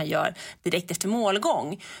intervju som han gör direkt efter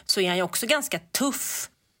målgång så är han ju också ganska tuff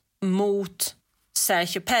mot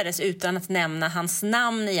Sergio Perez utan att nämna hans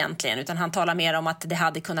namn egentligen, utan han talar mer om att det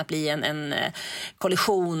hade kunnat bli en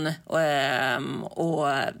kollision och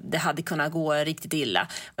det hade kunnat gå riktigt illa.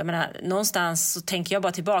 Jag menar, någonstans så tänker jag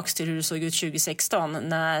bara tillbaks till hur det såg ut 2016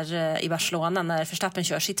 i Barcelona när Verstappen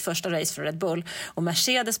kör sitt första race för Red Bull och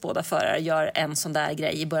Mercedes båda förare gör en sån där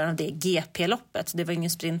grej i början av det GP-loppet. Det var ingen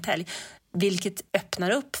sprinthelg, vilket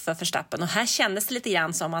öppnar upp för Verstappen, och här kändes det lite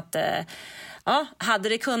grann som att ja, hade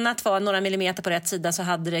det kunnat vara några millimeter på rätt sida så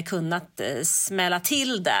hade det kunnat smälla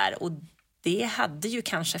till där, och det hade ju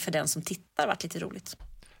kanske för den som tittar varit lite roligt.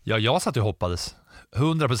 Ja, jag satt och hoppades.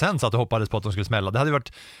 100% satt och hoppades på att de skulle smälla. Det hade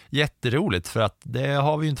varit jätteroligt för att det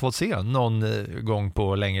har vi ju inte fått se någon gång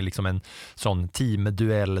på länge, liksom en sån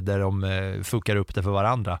teamduell där de fuckar upp det för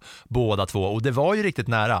varandra, båda två. Och det var ju riktigt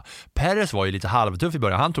nära. Perez var ju lite halvtuff i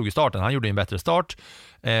början. Han tog ju starten, han gjorde en bättre start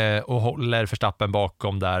och håller Verstappen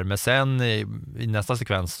bakom där. Men sen i nästa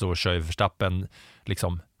sekvens så kör ju Verstappen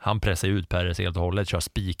liksom, han pressar ut Perez helt och hållet, kör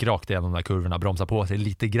spikrakt i en av de där kurvorna, bromsar på sig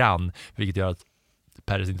lite grann, vilket gör att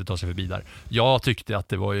Perez inte tar sig förbi där. Jag tyckte att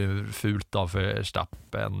det var ju fult av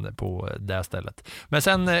Verstappen på det stället. Men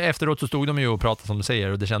sen efteråt så stod de ju och pratade som du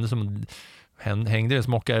säger, och det kändes som hängde ju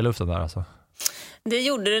smockar i luften där alltså. Det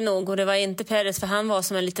gjorde det nog, och det var inte Perez, för han var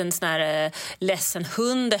som en liten sån här ledsen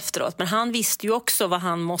hund efteråt. Men han visste ju också vad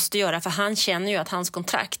han måste göra, för han känner ju att hans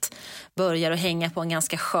kontrakt börjar att hänga på en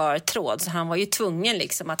ganska skör tråd. Så han var ju tvungen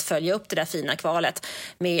liksom att följa upp det där fina kvalet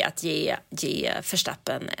med att ge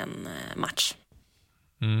Verstappen en match.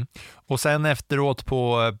 Mm. Och sen efteråt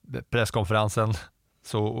på presskonferensen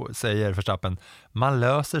så säger Verstappen, man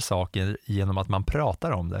löser saker genom att man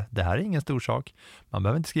pratar om det. Det här är ingen stor sak. Man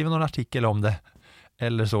behöver inte skriva någon artikel om det.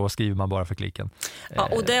 Eller så skriver man bara för klicken. Ja,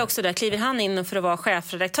 och det är också där, kliver han in för att vara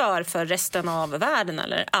chefredaktör för resten av världen,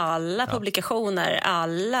 eller alla publikationer,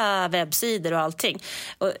 alla webbsidor och allting.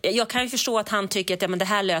 Och jag kan ju förstå att han tycker att men det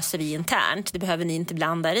här löser vi internt, det behöver ni inte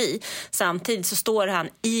blanda i. Samtidigt så står han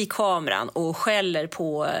i kameran och skäller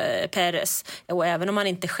på Perez, och även om han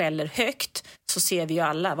inte skäller högt så ser vi ju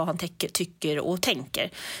alla vad han tycker och tänker.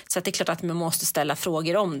 Så att det är klart att man måste ställa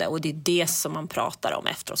frågor om det, och det är det som man pratar om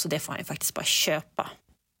efteråt, så det får han ju faktiskt bara köpa.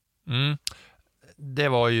 Mm. Det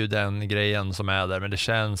var ju den grejen som är där, men det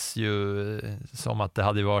känns ju som att det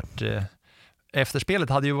hade varit efterspelet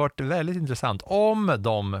hade ju varit väldigt intressant om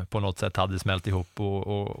de på något sätt hade smält ihop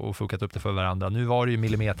och fuckat upp det för varandra. Nu var det ju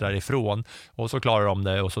millimeter ifrån, och så klarade de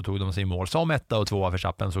det, och så tog de sin mål som 1 och 2 av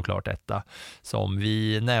Verstappen, såklart 1 som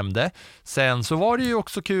vi nämnde. Sen så var det ju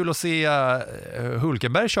också kul att se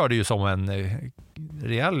Hulkenberg körde ju som en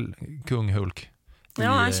rejäl kung Hulk. Ja,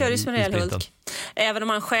 han körde ju som en rejäl Hulk. Även om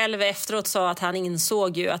han själv efteråt sa att han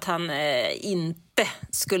insåg ju att han inte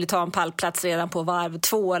skulle ta en pallplats redan på varv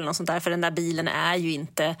 2 eller något sånt där, för den där bilen är ju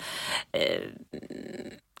inte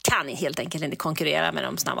kan helt enkelt inte konkurrera med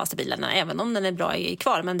de snabbaste bilarna, även om den är bra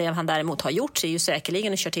kvar. Men det han däremot har gjort är ju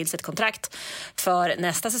säkerligen att köra till sig ett kontrakt för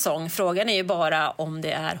nästa säsong. Frågan är ju bara om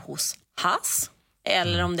det är hos Haas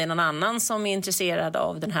eller om det är någon annan som är intresserad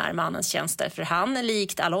av den här mannens tjänster, för han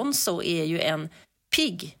likt Alonso är ju en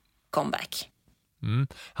pigg comeback. Mm.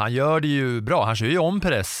 Han gör det ju bra. Han kör ju om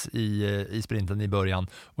Perez i sprinten i början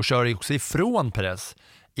och kör ju också ifrån Perez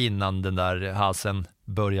innan den där Haasen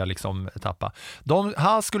börjar liksom tappa.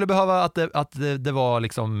 Haas skulle behöva att det var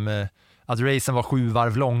liksom att racen var 7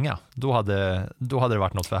 varv långa. Då hade det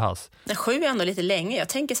varit något för Haas. 7 är ändå lite länge. Jag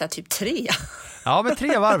tänker så här typ 3. Ja, men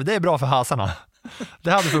 3 varv, det är bra för Haasarna.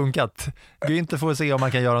 Det hade funkat. Inte få se om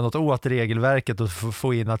man kan göra något åt regelverket och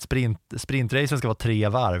få in att sprintracen ska vara 3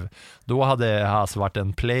 varv. Då hade Haas varit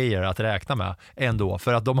en player att räkna med ändå.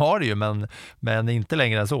 För att de har det ju, men inte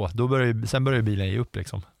längre än så. Sen börjar ju bilen ge upp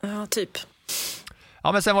liksom. Ja, typ.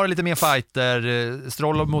 Ja, men sen var det lite mer fighter.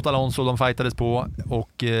 Stroll mot Alonso, de fightades på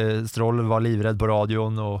och Stroll var livrädd på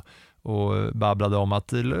radion och babblade om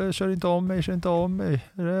att kör inte om mig,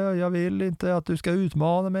 jag vill inte att du ska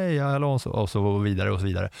utmana mig, Alonso, och så vidare och så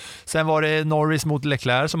vidare. Sen var det Norris mot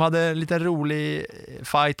Leclerc som hade en liten rolig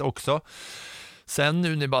fight också. Sen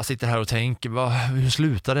nu när bara sitter här och tänker,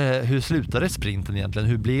 hur slutade sprinten egentligen?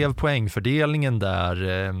 Hur blev poängfördelningen där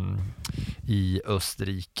i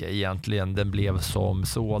Österrike egentligen? Den blev som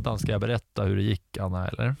sådan. Ska jag berätta hur det gick, Anna,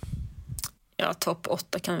 eller? Ja, topp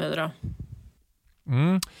 8 kan vi dra.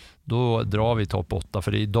 Då drar vi topp 8,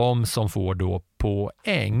 för det är de som får då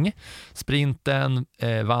poäng. Sprinten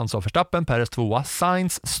vanns av Verstappen, Perez 2,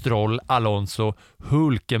 Sainz, Stroll, Alonso,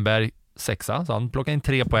 Hulkenberg 6, så han plockade in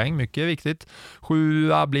 3 poäng, mycket viktigt.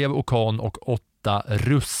 7 blev Ocon och 8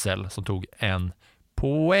 Russell som tog 1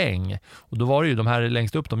 poäng. Och då var det ju de här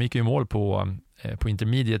längst upp, de gick ju i mål på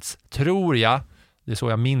intermediates, tror jag. Det är så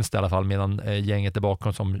jag minns i alla fall, medan gänget där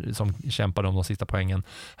bakom som kämpade om de sista poängen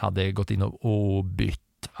hade gått in och bytt.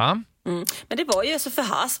 Ja. Men det var ju, så för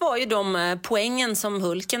Haas var ju de poängen som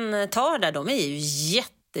Hulken tar där, de är ju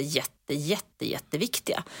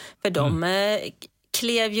jätteviktiga. För de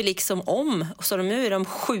klev ju liksom om, och så nu är de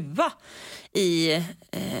 7 i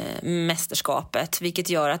mästerskapet, vilket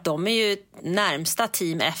gör att de är ju närmsta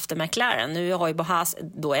team efter McLaren. Nu har ju Haas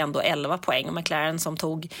då ändå 11 poäng, och McLaren som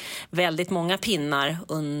tog väldigt många pinnar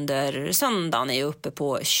under söndagen är uppe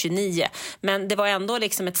på 29. Men det var ändå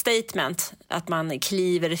liksom ett statement att man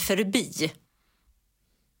kliver förbi.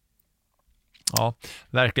 Ja,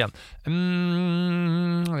 verkligen.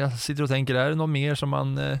 Jag sitter och tänker, är det något mer som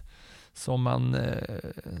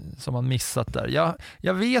man missat där?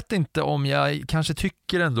 Jag vet inte om jag kanske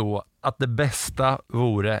tycker ändå att det bästa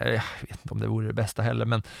vore, jag vet inte om det vore det bästa heller,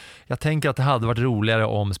 men jag tänker att det hade varit roligare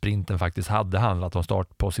om sprinten faktiskt hade handlat om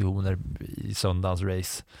startpositioner i söndagens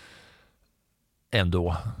race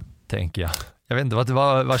ändå, tänker jag. Jag vet inte,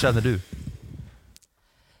 vad känner du?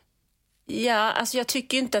 Ja, alltså jag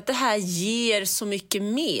tycker inte att det här ger så mycket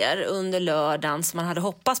mer under lördagen som man hade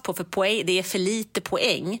hoppats på, för poäng, det är för lite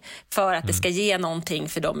poäng för att det ska ge någonting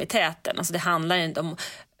för dem i täten. Alltså det handlar inte om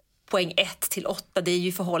poäng 1-8, det är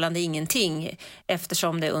ju förhållande ingenting,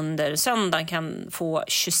 eftersom det under söndagen kan få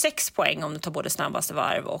 26 poäng om du tar både snabbaste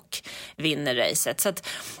varv och vinner racet. Så att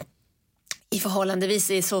i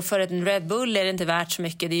förhållandevis är så för en Red Bull är det inte värt så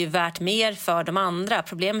mycket. Det är ju värt mer för de andra.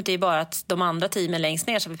 Problemet är ju bara att de andra teamen längst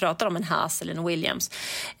ner, som vi pratar om, en Haas eller en Williams,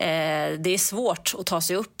 det är svårt att ta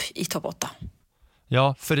sig upp i topp 8.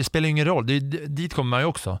 Ja, för det spelar ingen roll. Dit kommer man ju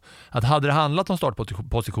också. Att hade det handlat om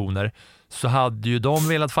startpositioner så hade ju de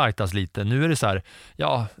velat fightas lite. Nu är det så här,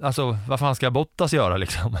 ja, alltså vad fan ska Bottas göra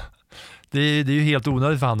liksom? Det är ju helt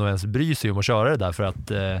onödigt för han att ens bry sig om att köra det där, för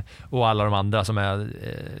att och alla de andra som är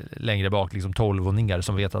längre bak, liksom 12-åringar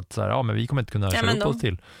som vet att så här, ja, men vi kommer inte kunna köra upp oss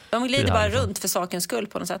till. De glider bara runt för sakens skull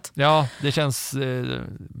på något sätt. Ja, det känns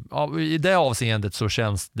i det avseendet så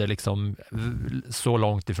känns det liksom så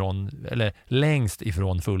långt ifrån, eller längst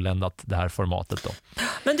ifrån fulländat det här formatet då.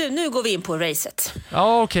 Men du, nu går vi in på racet.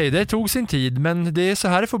 Ja, okej, det tog sin tid, men det är så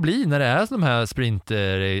här det får bli när det är de här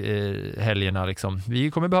sprinthelgerna liksom.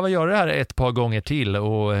 Vi kommer behöva göra det här ett par gånger till,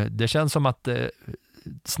 och det känns som att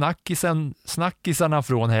snackisarna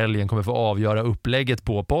från helgen kommer få avgöra upplägget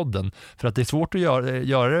på podden, för att det är svårt att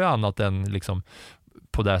göra det annat än liksom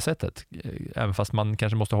på det här sättet, även fast man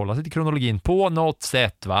kanske måste hålla sig till kronologin på något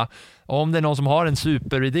sätt, va? Om det är någon som har en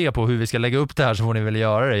superidé på hur vi ska lägga upp det här, så får ni väl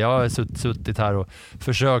göra det. Jag har suttit här och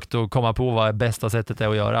försökt att komma på vad bästa sättet är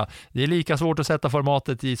att göra. Det är lika svårt att sätta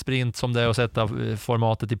formatet i sprint som det är att sätta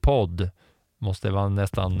formatet i podd, måste man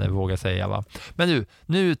nästan våga säga, va? Men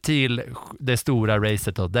nu till det stora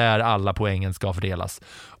racet då, där alla poängen ska fördelas.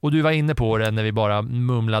 Och du var inne på det när vi bara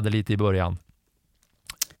mumlade lite i början.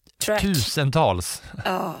 Tusentals.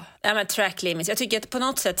 Ja, men track limits. Jag tycker att på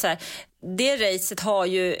något sätt så här, det racet har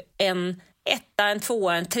ju en 1, en 2,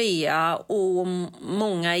 en 3 och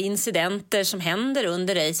många incidenter som händer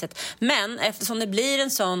under racet. Men eftersom det blir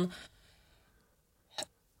en sån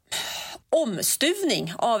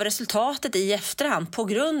omstuvning av resultatet i efterhand på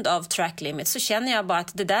grund av track limits, så känner jag bara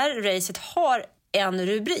att det där racet har en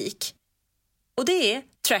rubrik, och det är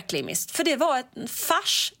track limits. För det var en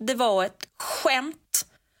fars, det var ett skämt,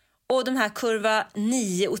 och de här kurva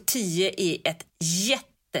 9 och 10 är ett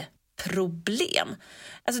jätteproblem.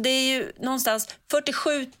 Alltså det är ju någonstans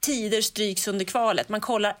 47 tider stryks under kvalet. Man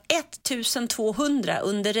kollar 1200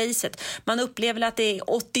 under racet. Man upplever att det är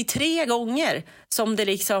 83 gånger som det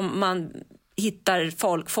liksom man hittar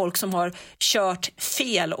folk som har kört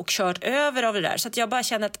fel och kört över av det där. Så att jag bara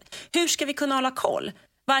känner att hur ska vi kunna hålla koll?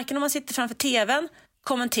 Varken om man sitter framför tvn,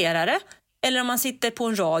 kommenterar det, Eller om man sitter på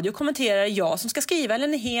en radio och kommenterar, jag som ska skriva, eller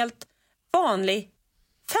en helt vanlig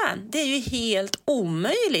fan. Det är ju helt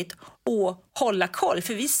omöjligt att hålla koll,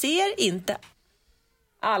 för vi ser inte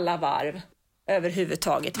alla varv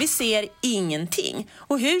överhuvudtaget. Vi ser ingenting.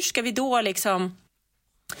 Och hur ska vi då liksom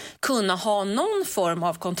kunna ha någon form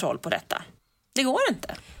av kontroll på detta? Det går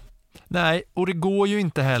inte. Nej, och det går ju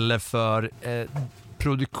inte heller för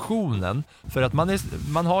produktionen, för att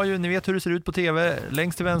man har ju, ni vet hur det ser ut på tv,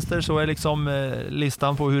 längst till vänster så är liksom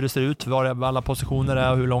listan på hur det ser ut, var alla positioner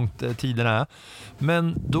är och hur långt tiden är.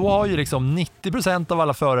 Men då har ju liksom 90% av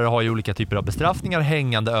alla förare har ju olika typer av bestraffningar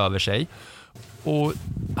hängande över sig. Och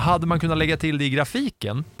hade man kunnat lägga till det i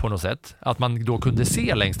grafiken på något sätt, att man då kunde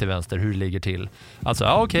se längst till vänster hur det ligger till. Alltså,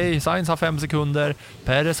 okej, Sainz har 5 sekunder,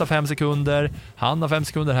 Perez har 5 sekunder, han har 5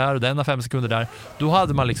 sekunder här och den har 5 sekunder där. Då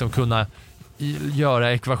hade man liksom kunnat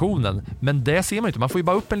göra ekvationen. Men det ser man inte. Man får ju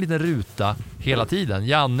bara upp en liten ruta hela tiden.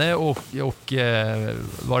 Janne och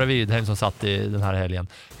var det Widheim som satt i den här helgen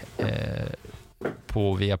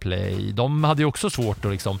på Viaplay. De hade ju också svårt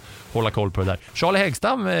att liksom hålla koll på det där. Charlie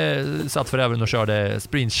Häggstam satt för övrigt och körde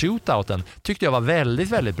sprint shootouten. Tyckte jag var väldigt,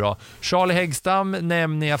 väldigt bra. Charlie Häggstam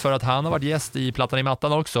nämner jag för att han har varit gäst i Plattan i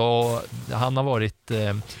mattan också. Och han har varit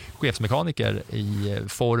chefsmekaniker i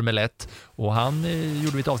Formel 1 och han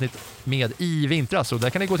gjorde ett avsnitt med i vintras, så där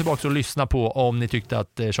kan ni gå tillbaka och lyssna på om ni tyckte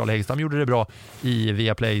att Charlie Häggstam gjorde det bra i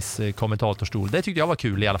Viaplays kommentatorstol. Det tyckte jag var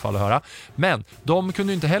kul i alla fall att höra. Men de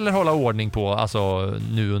kunde ju inte heller hålla ordning på, alltså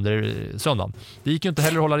nu under söndagen. Det gick ju inte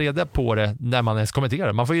heller att hålla reda på det när man ens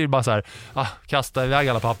kommenterar. Man får ju bara så här, kasta iväg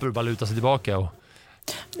alla papper och bara luta sig tillbaka och...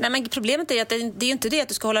 Nej, men problemet är att det är ju inte det att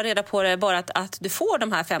du ska hålla reda på det bara att du får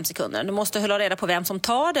de här 5 sekunderna. Du måste hålla reda på vem som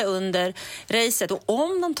tar det under racet och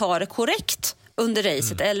om de tar det korrekt under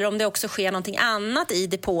racet eller om det också sker någonting annat i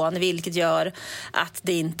depån vilket gör att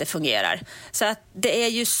det inte fungerar. Så att det är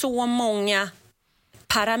ju så många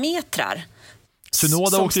parametrar.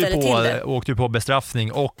 Sunoda åkte ju på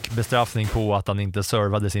bestraffning och bestraffning på att han inte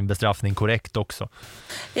servade sin bestraffning korrekt också.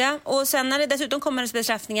 Ja, och sen när det dessutom kommer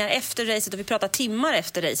bestraffningar efter racet och vi pratar timmar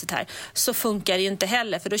efter racet här, så funkar det ju inte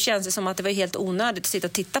heller, för då känns det som att det var helt onödigt att sitta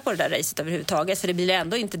och titta på det där racet överhuvudtaget, för det blir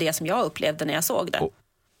ändå inte det som jag upplevde när jag såg det.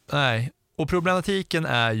 Nej. Och problematiken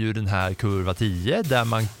är ju den här kurva 10 där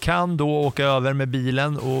man kan då åka över med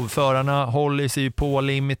bilen och förarna håller sig på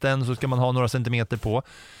limiten, så ska man ha några centimeter på.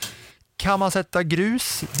 Kan man sätta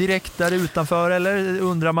grus direkt där utanför eller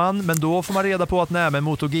undrar man, men då får man reda på att men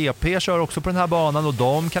MotoGP kör också på den här banan och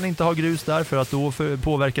de kan inte ha grus där för att då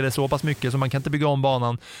påverkar det så pass mycket så man kan inte bygga om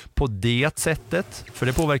banan på det sättet, för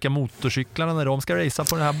det påverkar motorcyklarna när de ska racea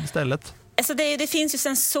på det här stället. Alltså det finns ju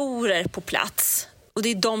sensorer på plats. Och det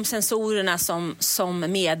är de sensorerna som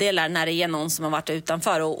meddelar när det är någon som har varit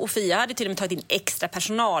utanför. Och FIA hade till och med tagit in extra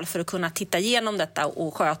personal för att kunna titta igenom detta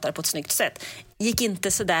och sköta det på ett snyggt sätt. Gick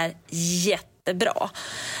inte så där jättebra.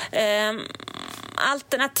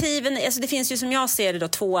 Alternativen, alltså det finns ju som jag ser det då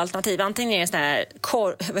 2 alternativ. Antingen är det sådana här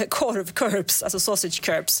korv-curbs, alltså sausage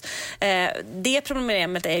curbs. Det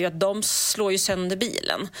problemet är ju att de slår ju sönder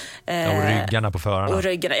bilen. Och ryggarna på förarna. Och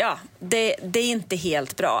ryggarna, ja. Det är inte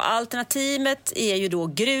helt bra. Alternativet är ju då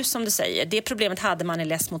grus som du säger. Det problemet hade man i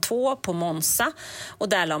Lesmo 2 på Monza och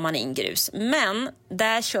där la man in grus. Men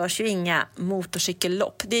där körs ju inga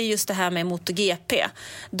motorcykellopp. Det är just det här med MotoGP.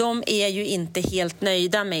 De är ju inte helt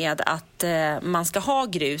nöjda med att man ska ha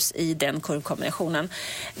grus i den kurvkombinationen.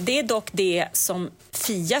 Det är dock det som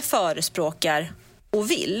FIA förespråkar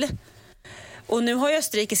och vill. Och nu har ju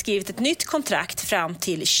Österrike skrivit ett nytt kontrakt fram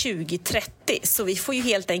till 2030, så vi får ju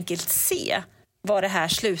helt enkelt se var det här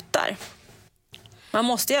slutar. Man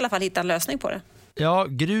måste i alla fall hitta en lösning på det. Ja,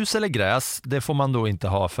 grus eller gräs, det får man då inte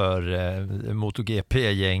ha för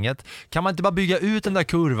MotoGP-gänget. Kan man inte bara bygga ut den där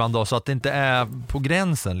kurvan då så att det inte är på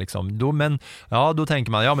gränsen liksom? Då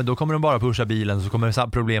tänker man, men då kommer de bara pusha bilen så kommer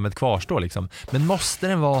problemet kvarstå liksom. Men måste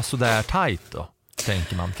den vara så där tajt då,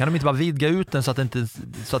 tänker man? Kan de inte bara vidga ut den så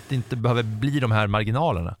att det inte behöver bli de här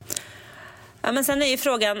marginalerna? Ja, men sen är ju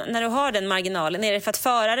frågan, när du har den marginalen, är det för att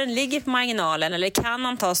föraren ligger på marginalen eller kan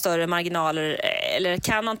han ta större marginaler eller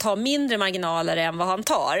kan han ta mindre marginaler än vad han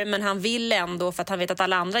tar, men han vill ändå, för att han vet att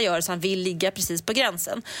alla andra gör så han vill ligga precis på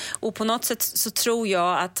gränsen. Och på något sätt så tror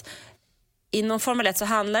jag att inom Formel 1 så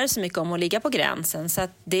handlar det så mycket om att ligga på gränsen, så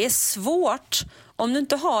att det är svårt om du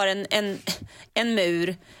inte har en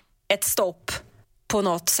mur, ett stopp på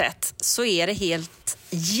något sätt, så är det helt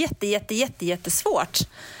jättesvårt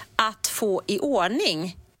att få i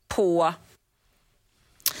ordning på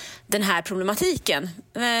den här problematiken.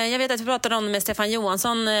 Jag vet att vi pratade om det med Stefan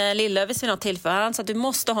Johansson Lillövis vid något tillfälle. Han sa att du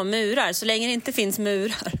måste ha murar. Så länge det inte finns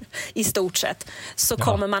murar i stort sett så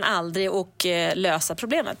kommer man aldrig att lösa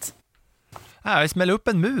problemet. Nej, smälla upp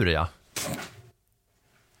en mur, ja.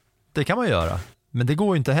 Det kan man göra. Men det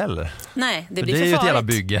går ju inte heller. Nej, det blir för för det är ju ett jävla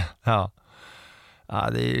farligt. bygge. Ja,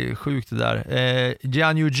 det är sjukt det där.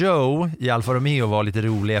 Gianni Joe i Alfa Romeo var lite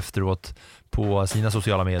rolig efteråt på sina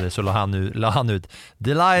sociala medier. Så la han ut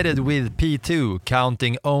 "Delighted with P2,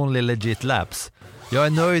 counting only legit laps. Jag är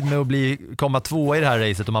nöjd med att komma tvåa i det här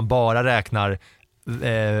racet om man bara räknar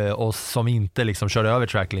oss som inte liksom kör över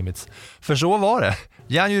track limits." För så var det.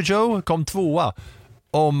 Gianni Joe kom tvåa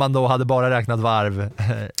om man då hade bara räknat varv,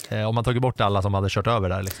 om man tagit bort alla som hade kört över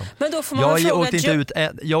där liksom. Men då får man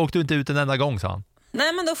Jag åkte inte ut en enda gång, sa han.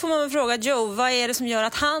 Nej, men då får man väl fråga Joe, vad är det som gör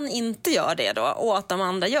att han inte gör det då och att de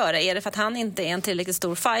andra gör det? Är det för att han inte är en tillräckligt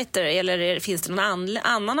stor fighter eller finns det någon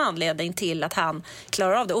annan anledning till att han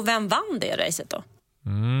klarar av det? Och vem vann det racet då?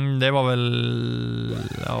 Det var väl...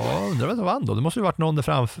 Ja, undrar vem som vann då. Det måste ju varit någon där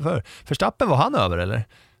framför. Verstappen, var han över eller?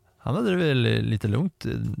 Han hade det väl lite lugnt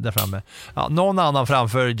där framme. Ja, någon annan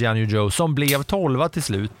framför Gianni Joe som blev 12 till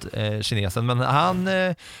slut, kinesen. Men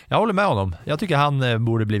jag håller med honom. Jag tycker han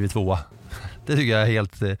borde blivit 2. Det tycker jag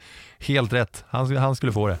är helt rätt. Han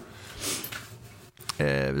skulle få det.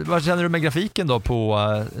 Vad känner du med grafiken då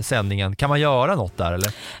på sändningen? Kan man göra något där eller?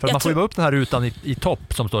 För att man får ju bara upp den här utan i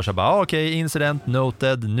topp som står så bara okej, incident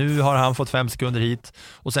noted, nu har han fått 5 sekunder hit.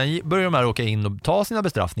 Och sen börjar de här åka in och ta sina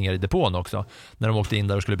bestraffningar i depån också. När de åkte in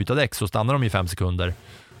där och skulle byta däck så stannar de i 5 sekunder.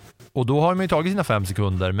 Och då har de ju tagit sina 5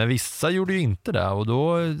 sekunder, men vissa gjorde ju inte det. Och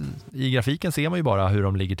då i grafiken ser man ju bara hur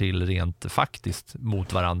de ligger till rent faktiskt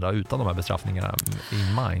mot varandra utan de här bestraffningarna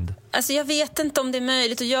in mind. Alltså jag vet inte om det är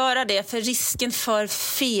möjligt att göra det, för risken för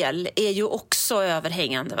fel är ju också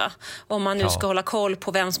överhängande, va? Om man nu ska hålla koll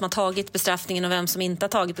på vem som har tagit bestraffningen och vem som inte har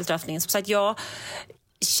tagit bestraffningen. Så att jag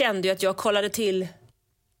kände ju att jag kollade till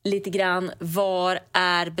lite grann, var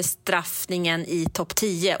är bestraffningen i topp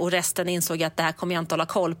 10, och resten insåg jag att det här kommer jag inte hålla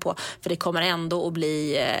koll på, för det kommer ändå att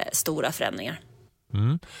bli stora förändringar.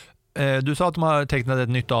 Du sa att de har tecknat ett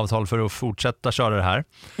nytt avtal för att fortsätta köra det här.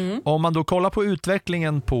 Om man då kollar på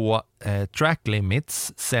utvecklingen på track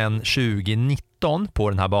limits sedan 2019 på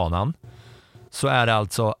den här banan, så är det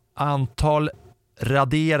alltså antal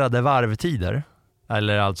raderade varvtider,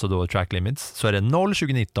 eller alltså då track limits, så är det 0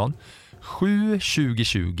 2019, 7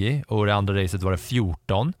 2020 och det andra racet var det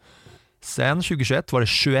 14. Sen 2021 var det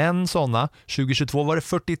 21 sådana, 2022 var det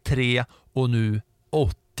 43 och nu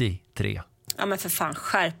 83. Ja, men för fan,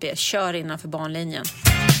 skärp er, kör innanför banlinjen.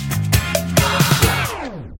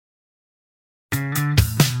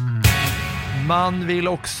 Man vill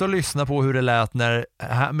också lyssna på hur det lät när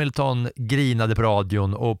Hamilton grinade på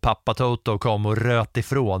radion och pappa-Toto kom och röt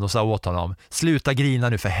ifrån och sa åt honom: sluta grina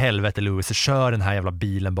nu för helvete Lewis, kör den här jävla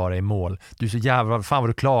bilen bara i mål. Du är så jävla, fan vad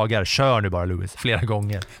du klagar, kör nu bara Lewis, flera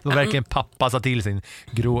gånger. Det var verkligen pappa sa till sin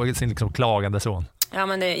liksom klagande son. Ja,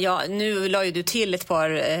 men nu la ju du till ett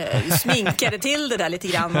par sminkade till det där lite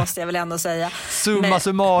grann, måste jag väl ändå säga. Summa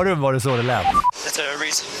summarum var det så det lät. Is there a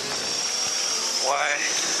reason why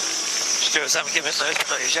stewards haven't given us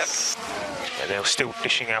those yet? Yeah, they're still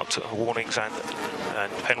dishing out warnings and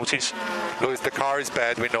penalties. Lewis, the car is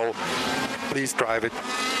bad, we know. Please drive it.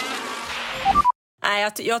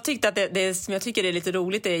 Nej, jag tyckte att det som jag tycker är lite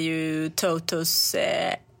roligt är ju Totos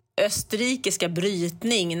österrikiska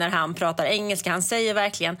brytning när han pratar engelska. Han säger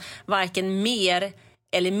verkligen varken mer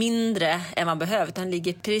eller mindre än man behöver. Han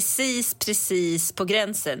ligger precis på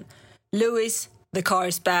gränsen. Lewis, the car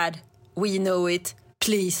is bad. We know it.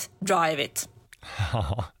 Please drive it.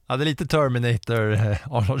 Ja, det är lite Terminator,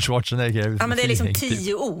 Arnold Schwarzenegger. Ja, men det är liksom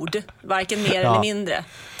 10 ord. Varken mer eller mindre.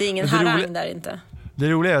 Det är ingen harang där inte. Det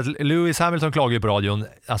roliga är att Lewis Hamilton klagar ju på radion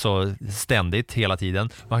alltså ständigt, hela tiden.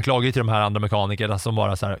 Man klagar ju till de här andra mekanikerna som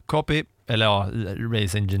bara så här, copy, eller ja,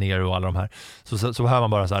 race engineer och alla de här. Så hör man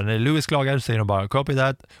bara så här, när Lewis klagar så säger de bara copy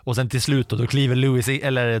that, och sen till slut då kliver Lewis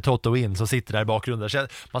eller Toto in, så sitter där i bakgrunden.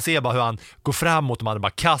 Man ser bara hur han går framåt och man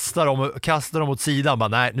bara kastar dem åt sidan. Bara,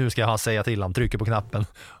 nej, nu ska han säga till, han trycker på knappen.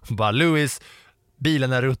 Bara, Lewis,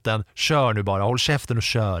 bilen är rutten, kör nu bara, håll käften och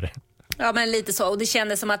kör. Ja, men lite så. Och det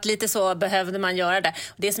kändes som att lite så behövde man göra det.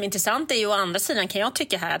 Och det som är intressant är ju å andra sidan, kan jag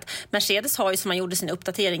tycka här, att Mercedes har ju, som man gjorde sin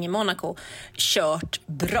uppdatering i Monaco, kört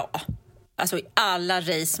bra. Alltså i alla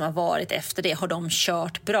race som har varit efter det har de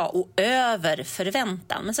kört bra och över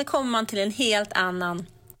förväntan. Men så kommer man till en helt annan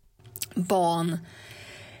ban.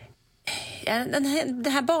 Den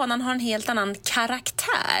här banan har en helt annan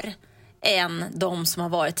karaktär än de som har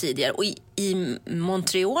varit tidigare. Och i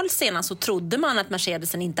Montreal senast så trodde man att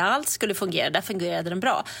Mercedesen inte alls skulle fungera. Där fungerade den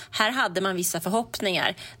bra. Här hade man vissa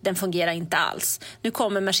förhoppningar. Den fungerar inte alls. Nu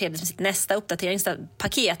kommer Mercedes med sitt nästa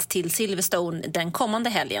uppdateringspaket till Silverstone den kommande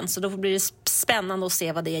helgen. Så då blir det spännande att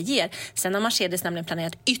se vad det ger. Sen har Mercedes nämligen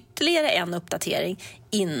planerat ytterligare en uppdatering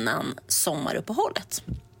innan sommaruppehållet.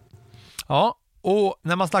 Ja, och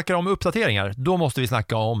när man snackar om uppdateringar, då måste vi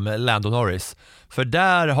snacka om Lando Norris. För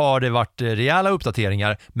där har det varit rejäla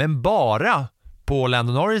uppdateringar, men bara på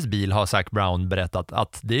Lando Norris bil har Zac Brown berättat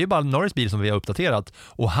att det är ju bara Norris bil som vi har uppdaterat.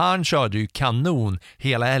 Och han körde ju kanon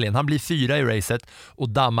hela helgen. Han blir 4 i racet och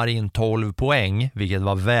dammar in 12 poäng, vilket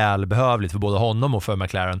var välbehövligt för både honom och för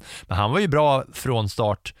McLaren. Men han var ju bra från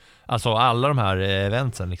start. Alltså alla de här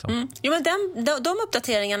eventsen liksom. Jo, men de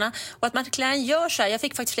uppdateringarna och att McLaren gör så här, jag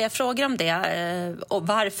fick faktiskt flera frågor om det och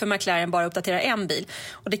varför McLaren bara uppdaterar en bil.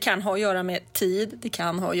 Och det kan ha att göra med tid, det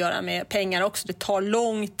kan ha att göra med pengar också. Det tar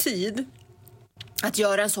lång tid att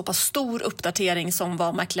göra en så pass stor uppdatering som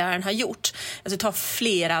vad McLaren har gjort. Alltså det tar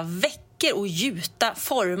flera veckor att gjuta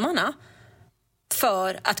formarna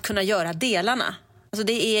för att kunna göra delarna. Alltså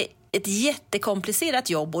det är ett jättekomplicerat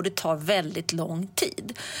jobb och det tar väldigt lång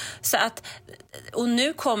tid. Så att, och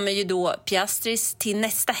nu kommer ju då Piastris till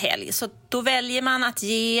nästa helg. Så då väljer man att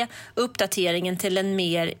ge uppdateringen till en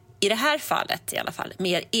mer, i det här fallet i alla fall,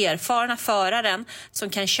 mer erfarna föraren som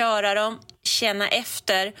kan köra dem, känna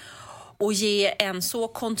efter och ge en så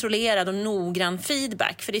kontrollerad och noggrann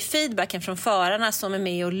feedback. För det är feedbacken från förarna som är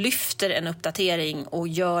med och lyfter en uppdatering och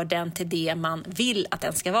gör den till det man vill att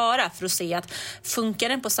den ska vara. För att se att funkar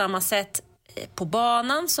den på samma sätt på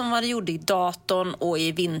banan som vad det gjorde i datorn och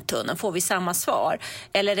i vindtunneln, får vi samma svar.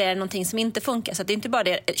 Eller är det någonting som inte funkar? Så att det är inte bara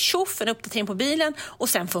det, tjoff, en uppdatering på bilen och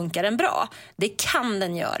sen funkar den bra. Det kan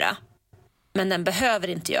den göra. Men den behöver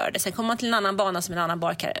inte göra det. Sen kommer man till en annan bana som en annan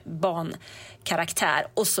bankaraktär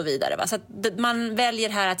och så vidare. Va? Så att man väljer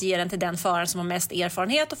här att ge den till den föraren som har mest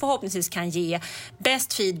erfarenhet och förhoppningsvis kan ge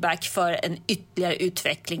bäst feedback för en ytterligare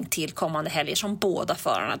utveckling till kommande helger som båda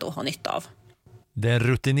förarna då har nytta av. Den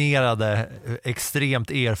rutinerade,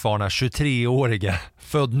 extremt erfarna 23-åriga,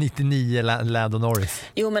 född 99 Lando Norris.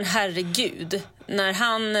 Jo men herregud, när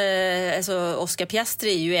han, alltså Oscar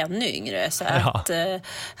Piastri är ju ännu yngre så att,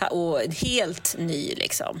 och helt ny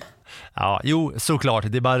liksom. Ja, jo, såklart.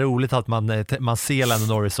 Det är bara roligt att man ser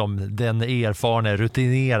Lando Norris som den erfarna,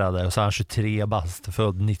 rutinerade, och så är han 23 bast,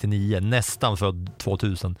 född 99, nästan född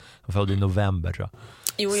 2000, född i november tror jag.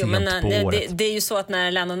 Jo, men det är ju så att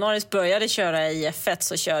när Lando Norris började köra i F1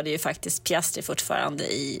 så körde ju faktiskt Piastri fortfarande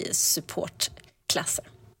i supportklasser.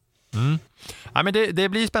 Ja, men det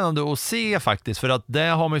blir spännande att se faktiskt, för att det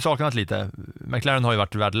har man ju saknat lite. McLaren har ju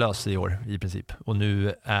varit värdelös i år i princip, och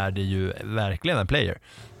nu är det ju verkligen en player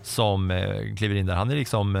som kliver in där. Han är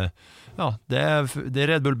liksom, ja, det är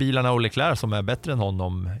Red Bull-bilarna och Leclerc som är bättre än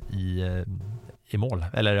honom i mål,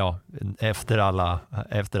 eller ja,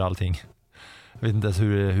 efter allting. Jag vet inte ens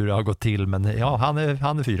hur det har gått till, men ja, han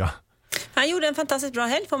är 4. Han gjorde en fantastiskt bra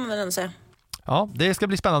helg får man väl ändå säga. Ja, det ska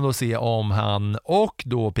bli spännande att se om han och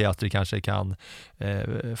då Piastri kanske kan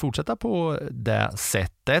fortsätta på det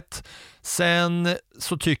sättet. Sen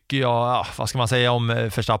så tycker jag, vad ska man säga om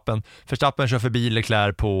Verstappen? Verstappen kör förbi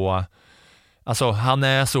Leclerc på, alltså han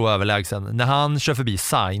är så överlägsen. När han kör förbi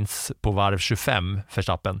Sainz på varv 25,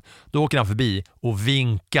 Verstappen, då åker han förbi och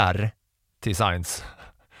vinkar till Sainz.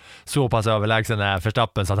 Så pass överlägsen är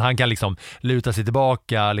Verstappen så att han kan liksom luta sig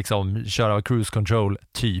tillbaka, liksom köra cruise control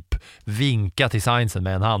typ, vinka till Sainzen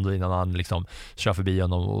med en hand innan han liksom kör förbi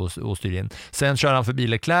honom och styr in. Sen kör han förbi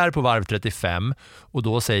Leclerc på varv 35 och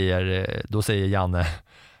då säger Janne,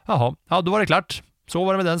 jaha, ja då var det klart. Så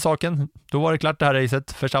var det med den saken. Då var det klart det här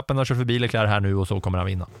racet. Verstappen har kört förbi Leclerc här nu och så kommer han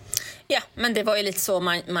vinna. Ja, men det var ju lite så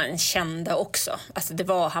man kände också. Alltså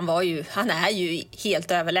han är ju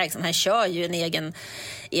helt överlägsen. Han kör ju en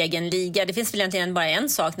egen liga. Det finns väl egentligen bara en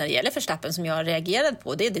sak när det gäller Verstappen som jag har reagerat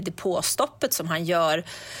på. Det är det depåstoppet som han gör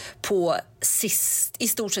på i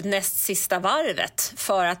stort sett näst sista varvet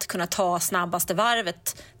för att kunna ta snabbaste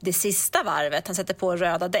varvet, det sista varvet. Han sätter på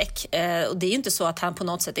röda däck. Och det är ju inte så att han på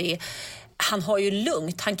något sätt han har ju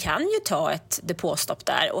lugnt, han kan ju ta ett depåstopp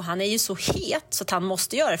där och han är ju så het så att han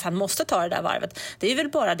måste göra det, för han måste ta det där varvet. Det är väl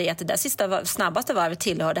bara det att det där snabbaste varvet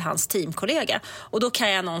tillhörde hans teamkollega, och då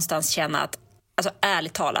kan jag någonstans känna att, alltså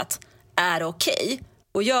ärligt talat, är okej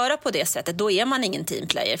att göra på det sättet. Då är man ingen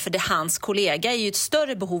teamplayer, för hans kollega är ju ett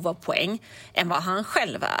större behov av poäng än vad han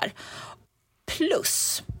själv är.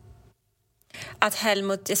 Plus att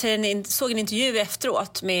Helmut, jag såg en intervju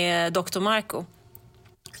efteråt med Dr. Marco,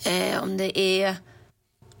 om det är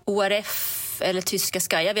ORF eller tyska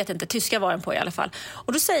Sky, jag vet inte, tyska var den på i alla fall.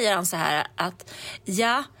 Och då säger han så här att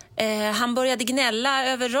han började gnälla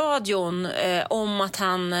över radion om att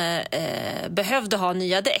han behövde ha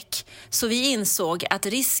nya däck. Så vi insåg att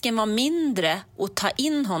risken var mindre att ta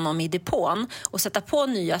in honom i depån och sätta på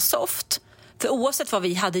nya soft. För oavsett vad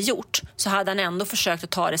vi hade gjort så hade han ändå försökt att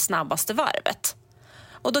ta det snabbaste varvet.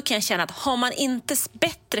 Och då kan jag känna att har man inte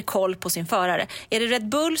bättre koll på sin förare, är det Red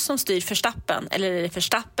Bull som styr Verstappen eller är det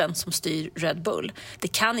Verstappen som styr Red Bull? Det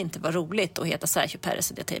kan inte vara roligt att heta Sergio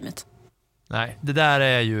Perez i det teamet. Nej, det där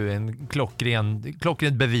är ju en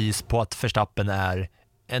klockrent bevis på att Verstappen är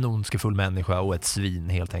en ondskefull människa och ett svin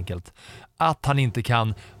helt enkelt. Att han inte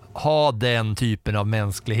kan ha den typen av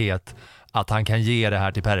mänsklighet att han kan ge det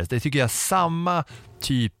här till Perez. Det tycker jag är samma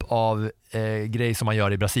typ av grej som man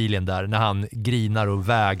gör i Brasilien där när han grinar och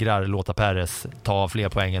vägrar låta Perez ta fler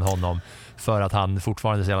poäng än honom för att han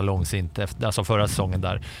fortfarande är så jävla långsint efter, alltså förra säsongen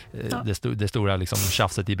där det stora liksom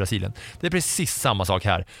tjafset i Brasilien. Det är precis samma sak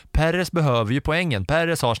här. Perez behöver ju poängen.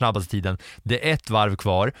 Perez har snabbaste tiden. Det är ett varv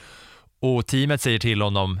kvar och teamet säger till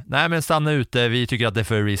honom, nej men stanna ute, vi tycker att det är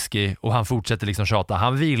för risky, och han fortsätter liksom tjata.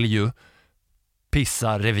 Han vill ju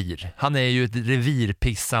pissa revir. Han är ju ett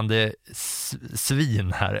revirpissande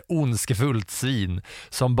svin här, ondskefullt svin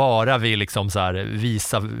som bara vill liksom så här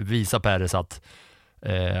visa Perez att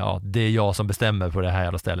det är jag som bestämmer på det här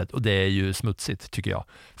jävla stället, och det är ju smutsigt tycker jag.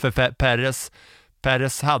 För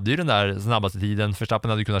Perez hade ju den där snabbaste tiden,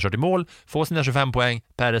 Verstappen hade kunnat köra i mål, få sina 25 poäng,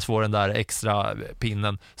 Perez får den där extra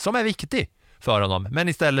pinnen som är viktig för honom, men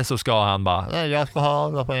istället så ska han bara jag ska ha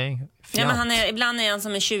alla poäng. Ja, men ibland är han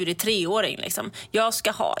som en tjurig 3-åring liksom. Jag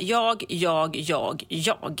ska ha, jag.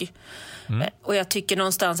 Och jag tycker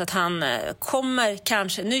någonstans att han kommer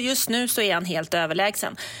kanske, just nu så är han helt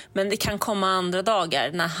överlägsen, men det kan komma andra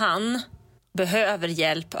dagar när han behöver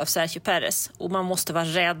hjälp av Sergio Perez och man måste vara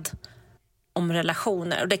rädd om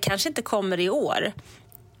relationer, och det kanske inte kommer i år.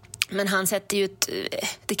 Men han sätter ju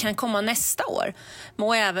det kan komma nästa år.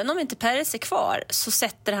 Men även om inte Perez är kvar så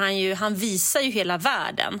sätter han visar ju hela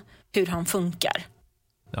världen hur han funkar.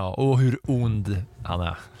 Ja, och hur ond han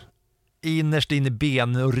är. Innerst in i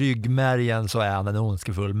ben och ryggmärgen så är han en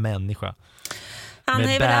ondskefull människa.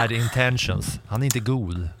 Med bad intentions. Han är inte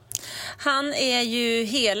god. Han är ju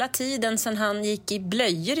hela tiden sedan han gick i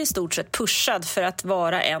blöjor i stort sett pushad för att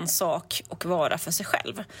vara en sak och vara för sig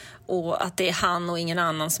själv. Och att det är han och ingen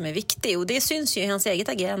annan som är viktig. Och det syns ju i hans eget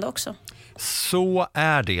agerande också. Så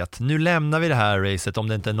är det. Nu lämnar vi det här racet om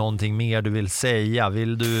det inte är någonting mer du vill säga.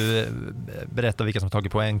 Vill du berätta vilka som har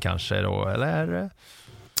tagit poäng kanske då, eller?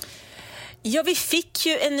 Ja, vi fick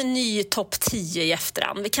ju en ny topp 10 i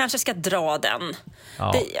efterhand. Vi kanske ska dra den.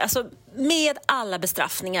 Ja. Alltså, med alla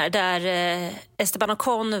bestraffningar där Esteban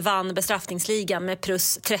Ocon vann bestraffningsligan med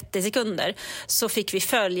plus 30 sekunder så fick vi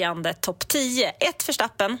följande topp 10. 1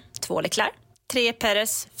 Verstappen, 2 Leclerc, 3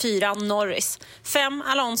 Perez, 4 Norris, 5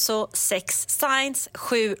 Alonso, 6 Sainz,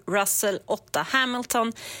 7 Russell, 8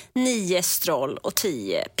 Hamilton, 9 Stroll och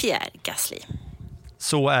 10 Pierre Gasly.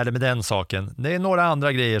 Så är det med den saken. Det är några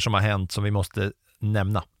andra grejer som har hänt som vi måste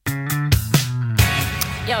nämna.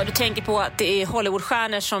 Ja, du tänker på att det är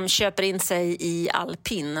Hollywoodstjärnor som köper in sig i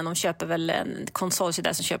alpin. De köper väl en konsortium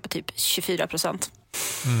där som köper typ 24%.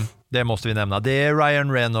 Det måste vi nämna. Det är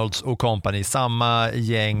Ryan Reynolds och company, samma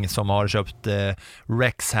gäng som har köpt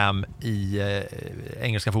Wrexham i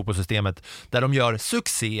engelska fotbollssystemet, där de gör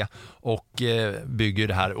succé och bygger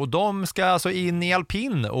det här. Och de ska alltså in i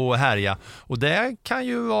alpin och härja. Och det kan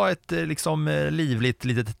ju vara ett liksom livligt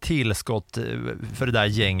litet tillskott för det där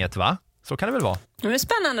gänget, va? Så kan det väl vara. Det är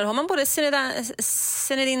spännande. Då har man både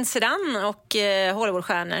Zinedine Zidane och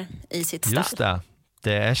Hollywoodstjärnor i sitt stall. Just det.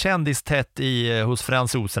 Det är kändistätt hos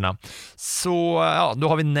fransoserna. Så ja, då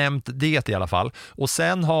har vi nämnt det i alla fall. Och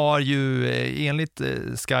sen har ju enligt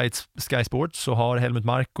Sky Sports så har Helmut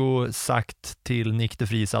Marko sagt till Nick de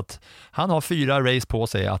Vries att han har 4 race på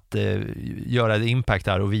sig att göra ett impact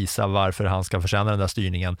här och visa varför han ska förtjäna den där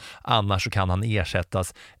styrningen. Annars så kan han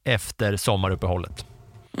ersättas efter sommaruppehållet.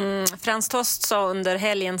 Frans Tost sa under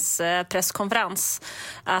helgens presskonferens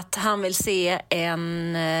att han vill se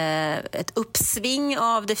ett uppsving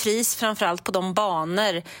av de Vries, framförallt på de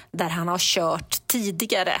banor där han har kört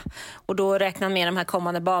tidigare. Och då räknar han med de här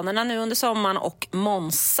kommande banorna nu under sommaren och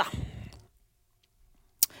Monza.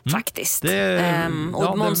 Faktiskt.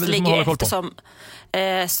 Och Monza ligger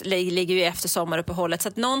ju efter sommaruppehållet. Så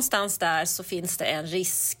att någonstans där så finns det en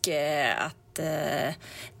risk att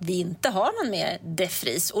vi inte har någon mer de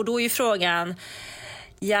Vries. Och då är ju frågan,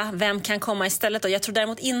 vem kan komma istället då? Jag tror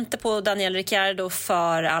däremot inte på Daniel Ricciardo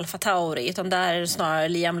för Alfa Tauri, utan där är det snarare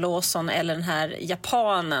Liam Lawson eller den här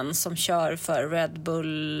japanen som kör för Red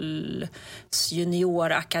Bulls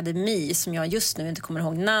juniorakademi, som jag just nu inte kommer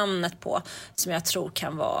ihåg namnet på, som jag tror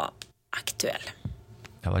kan vara aktuell.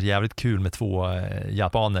 Det har varit jävligt kul med 2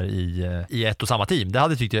 japaner i ett och samma team. Det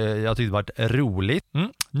hade jag tyckte varit roligt.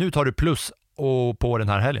 Nu tar du plus och på den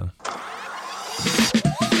här helgen.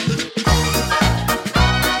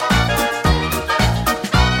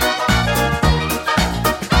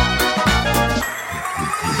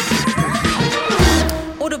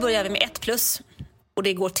 Och då börjar vi med 1 plus. Och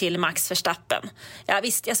det går till Max Verstappen. Ja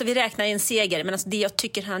visst, alltså vi räknar in seger, men alltså det jag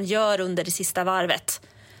tycker han gör under det sista varvet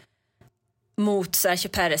mot Sergio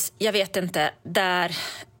Perez, jag vet inte, där...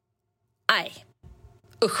 Nej.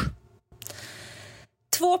 Usch.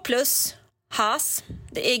 2 plus, Haas.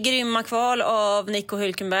 Det är grymma kval av Nico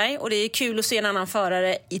Hülkenberg och det är kul att se en annan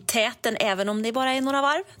förare i täten, även om det bara är några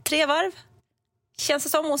varv, 3 varv. Känns det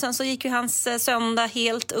som. Och sen så gick ju hans söndag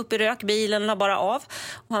helt upp i rök. Bilen la bara av.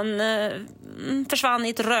 Och han försvann i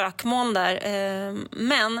ett rökmoln där.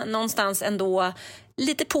 Men någonstans ändå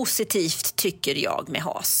lite positivt tycker jag med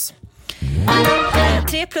Haas.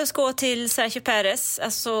 3 plus går till Sergio Perez.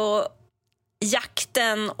 Alltså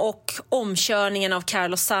jakten och omkörningen av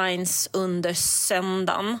Carlos Sainz under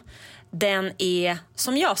söndagen. Den är,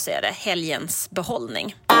 som jag ser det, helgens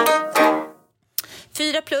behållning.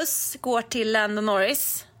 4 plus går till Lando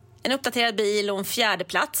Norris. En uppdaterad bil och en 4:e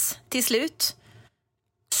plats till slut.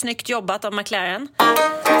 Snyggt jobbat av McLaren.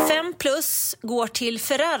 5 plus går till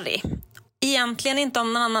Ferrari. Egentligen inte av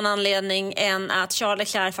någon annan anledning än att Charles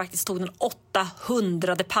Leclerc faktiskt tog den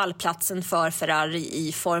 800:e pallplatsen för Ferrari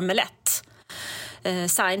i Formel 1.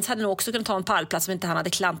 Sainz hade nog också kunnat ta en pallplats om inte han hade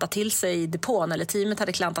klantat till sig i depån, eller teamet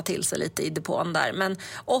hade klantat till sig lite i depån där. Men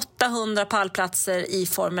 800 pallplatser i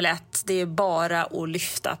Formel 1, det är bara att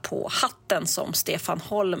lyfta på hatten, som Stefan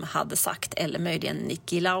Håll hade sagt, eller möjligen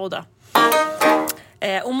Niki Lauda.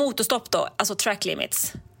 Och motorstopp då, alltså track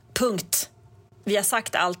limits. Punkt. Vi har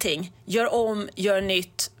sagt allting. Gör om, gör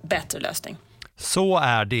nytt, bättre lösning. Så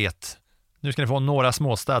är det. Nu ska ni få några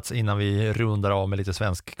småstats innan vi rundar av med lite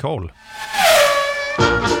svensk koll.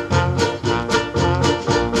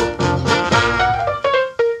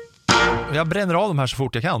 Jag bränner av de här så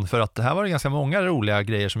fort jag kan, för att det här var ganska många roliga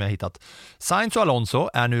grejer som jag hittat. Sainz och Alonso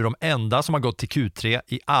är nu de enda som har gått till Q3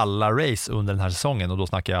 i alla race under den här säsongen, och då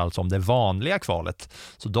snackar jag alltså om det vanliga kvalet.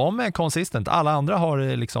 Så de är konsistent. Alla andra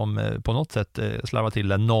har liksom på något sätt slarvat till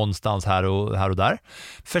det någonstans här och där.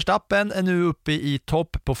 Verstappen är nu uppe i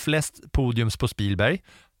topp på flest podiums på Spielberg.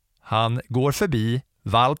 Han går förbi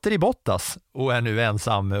Valtteri Bottas och är nu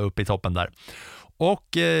ensam uppe i toppen där.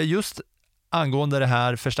 Och just angående det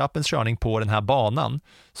här Verstappens körning på den här banan,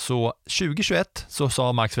 så 2021 så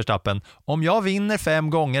sa Max Verstappen: om jag vinner 5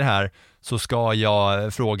 gånger här så ska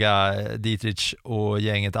jag fråga Dietrich och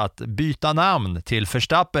gänget att byta namn till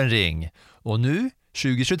Verstappenring. Och nu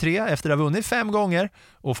 2023, efter att ha vunnit 5 gånger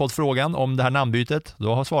och fått frågan om det här namnbytet,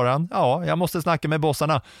 då har svarat han: ja, jag måste snacka med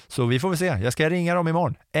bossarna, så vi får väl se, jag ska ringa dem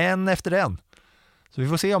imorgon, en efter en. Så vi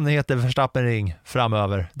får se om det heter Verstappenring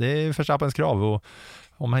framöver. Det är Verstappens krav, och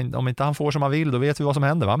om inte han får som han vill, då vet vi vad som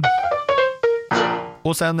händer, va?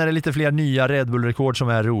 Och sen är det lite fler nya Red Bull-rekord som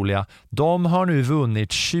är roliga. De har nu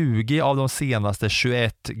vunnit 20 av de senaste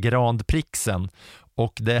 21 Grand Prixen.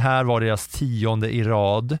 Och det här var deras 10:e i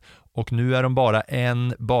rad. Och nu är de bara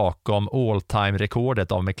en bakom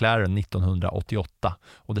all-time-rekordet av McLaren 1988.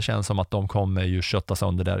 Och det känns som att de kommer ju kötta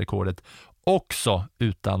sönder det rekordet också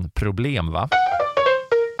utan problem, va?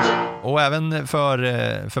 Och även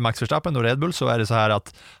för Max Verstappen och Red Bull så är det så här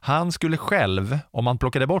att han skulle själv, om man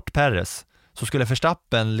plockade bort Perez, så skulle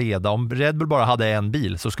Verstappen leda. Om Red Bull bara hade en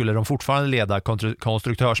bil så skulle de fortfarande leda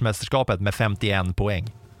konstruktörsmästerskapet med 51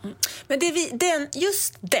 poäng. Men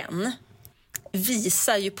just den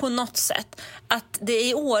visar ju på något sätt att det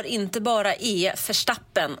i år inte bara är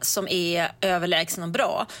Verstappen som är överlägsen och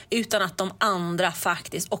bra, utan att de andra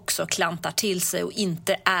faktiskt också klantar till sig och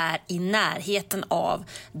inte är i närheten av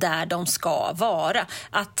där de ska vara.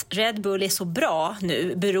 Att Red Bull är så bra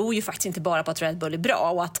nu beror ju faktiskt inte bara på att Red Bull är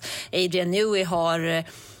bra, och att Adrian Newey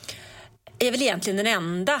är väl egentligen den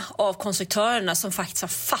enda av konstruktörerna som faktiskt har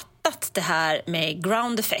fattat det här med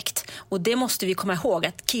ground effect. Och det måste vi komma ihåg,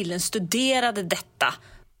 att killen studerade detta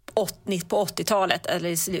på 80-talet, eller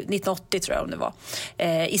 1980 tror jag om det var,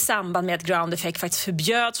 i samband med att ground effect faktiskt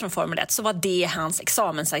förbjöds från Formel 1, så var det hans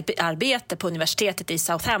examensarbete på universitetet i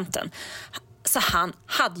Southampton. Så han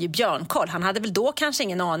hade ju björnkoll. Han hade väl då kanske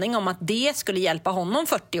ingen aning om att det skulle hjälpa honom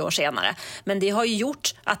 40 år senare. Men det har ju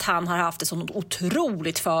gjort att han har haft ett sånt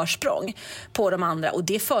otroligt försprång på de andra. Och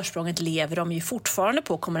det försprånget lever de ju fortfarande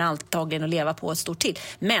på, kommer antagligen att leva på ett stort till.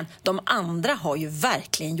 Men de andra har ju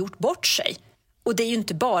verkligen gjort bort sig. Och det är ju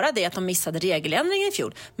inte bara det att de missade regeländringen i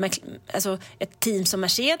fjol. Men alltså, ett team som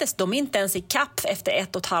Mercedes, de är inte ens i kapp efter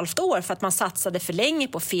 1,5 år för att man satsade för länge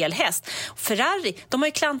på fel häst. Ferrari, de har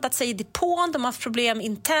ju klantat sig i depån, de har haft problem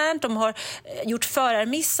internt, de har gjort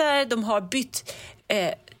förarmissar, de har bytt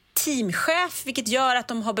teamchef, vilket gör att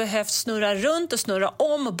de har behövt snurra runt och snurra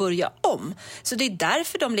om och börja om. Så det är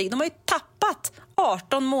därför de har ju tappat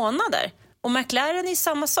 18 månader. Och McLaren är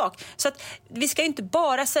samma sak. Så att vi ska ju inte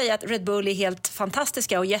bara säga att Red Bull är helt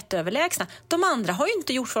fantastiska och jätteöverlägsna. De andra har ju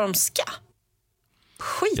inte gjort vad de ska.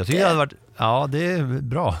 Skit. Jag tycker det hade varit, ja, det är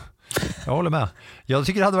bra. Jag håller med. Jag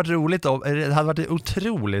tycker det hade varit roligt, det hade varit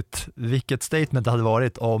otroligt vilket statement det hade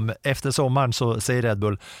varit om efter sommaren så säger Red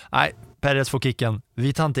Bull, nej, Perez får kicken,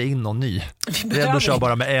 vi tar inte in någon ny. Red Bull kör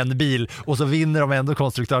bara med en bil och så vinner de ändå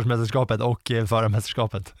konstruktörsmästerskapet och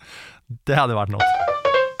förarmästerskapet. Det hade varit något.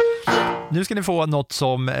 Nu ska ni få något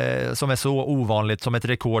som är så ovanligt som ett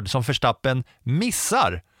rekord som Verstappen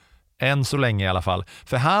missar. Än så länge i alla fall.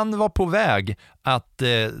 För han var på väg att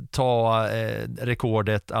ta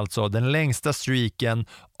rekordet, alltså den längsta streaken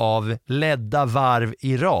av ledda varv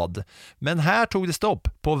i rad. Men här tog det stopp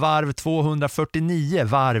på varv 249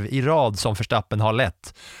 varv i rad som Verstappen har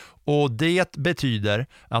lett. Och det betyder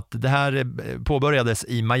att det här påbörjades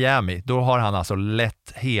i Miami. Då har han alltså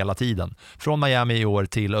lett hela tiden. Från Miami i år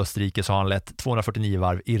till Österrike så har han lett 249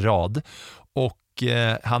 varv i rad. Och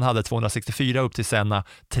han hade 264 upp till Senna,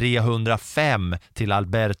 305 till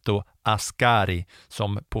Alberto Ascari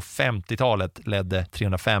som på 50-talet ledde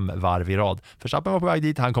 305 varv i rad. Verstappen var på väg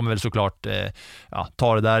dit, han kommer väl såklart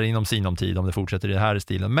ta det där inom sinom tid om det fortsätter i den här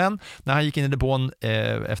stilen. Men när han gick in i depån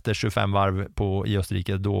efter 25 varv i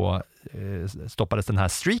Österrike, då stoppades den här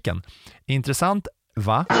streaken. Intressant,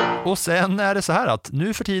 va? Och sen är det så här att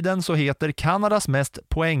nu för tiden så heter Kanadas mest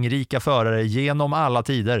poängrika förare genom alla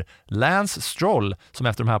tider Lance Stroll, som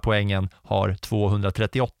efter de här poängen har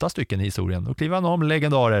 238 stycken i historien. Och kliver han om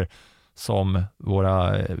legendarer som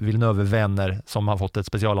våra Villeneuve-vänner som har fått ett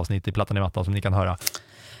specialavsnitt i Plattan i mattan som ni kan höra.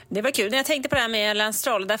 Det var kul. När jag tänkte på det här med Lance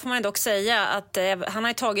Stroll, där får man dock säga att han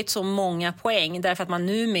har tagit så många poäng därför att man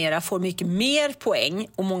numera får mycket mer poäng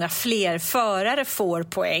och många fler förare får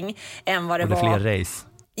poäng än vad det var. Och det är fler race.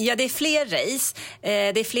 Ja, det är fler race.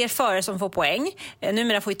 Det är fler förare som får poäng.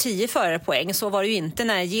 Numera får ju 10 förare poäng. Så var det ju inte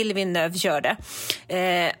när Gilles Villeneuve körde.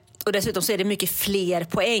 Och dessutom så är det mycket fler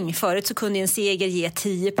poäng. Förut så kunde en seger ge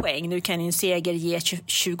 10 poäng. Nu kan en seger ge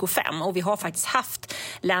 25. Och vi har faktiskt haft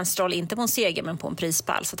Lance Stroll inte på en seger men på en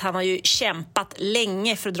prispall. Så att han har ju kämpat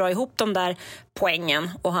länge för att dra ihop de där poängen.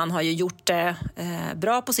 Och han har ju gjort det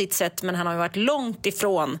bra på sitt sätt. Men han har ju varit långt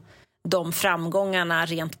ifrån de framgångarna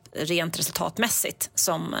rent resultatmässigt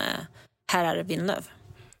som herrar Villeneuve.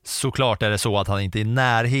 Såklart är det så att han inte är i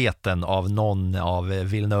närheten av någon av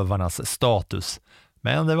Villeneuvarnas status.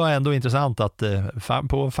 Men det var ändå intressant att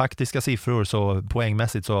på faktiska siffror så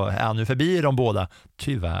poängmässigt så är han nu förbi de båda.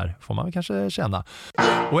 Tyvärr får man kanske känna.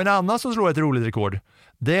 Och en annan som slår ett roligt rekord,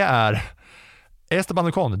 det är Esteban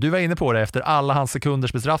Ocon. Du var inne på det efter alla hans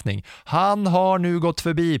sekunders bestraffning. Han har nu gått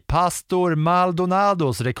förbi Pastor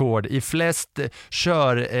Maldonados rekord i flest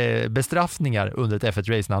körbestraffningar under ett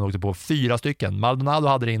F1-race när han åkte på 4 stycken. Maldonado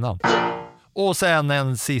hade det innan. Och sen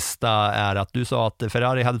en sista är att du sa att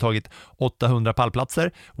Ferrari hade tagit 800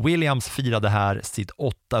 pallplatser. Williams firade här sitt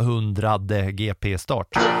 800:e GP-start.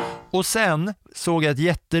 Och sen såg jag ett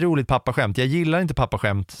jätteroligt pappaskämt. Jag gillar inte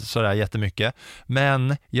pappaskämt sådär jättemycket,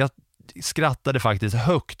 men jag skrattade faktiskt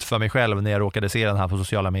högt för mig själv när jag råkade se den här på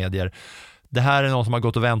sociala medier. Det här är någon som har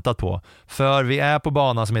gått och väntat på. För vi är på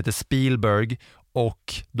banan som heter Spielberg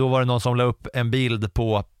och då var det någon som la upp en bild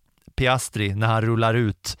på Piastri när han rullar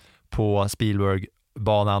ut på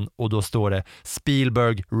Spielberg-banan och då står det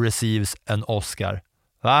Spielberg receives an Oscar.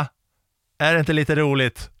 Va? Är det inte lite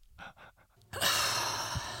roligt?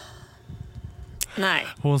 Nej.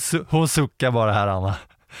 Hon suckar bara här, Anna.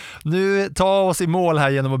 Nu ta oss i mål här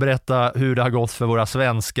genom att berätta hur det har gått för våra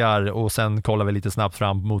svenskar och sen kollar vi lite snabbt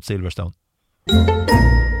fram mot Silverstone.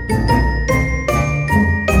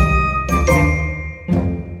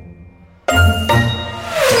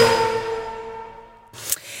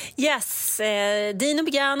 Yes, Dino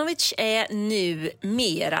Beganovic är nu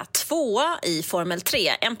mera 2 i Formel 3.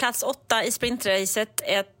 En plats 8 i sprintracet,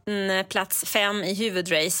 en plats 5 i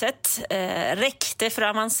huvudracet. Räckte för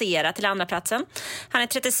att avancera till andra platsen. Han är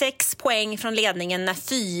 36 poäng från ledningen när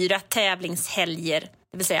 4 tävlingshelger,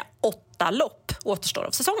 det vill säga 8 lopp återstår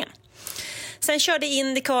av säsongen. Sen körde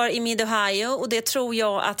IndyCar i Mid-Ohio och det tror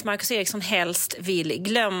jag att Marcus Ericsson helst vill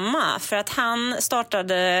glömma. För att han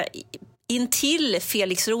startade intill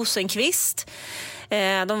Felix Rosenqvist.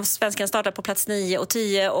 De svenskarna startade på plats 9 och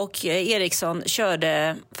 10 och Ericsson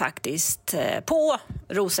körde faktiskt på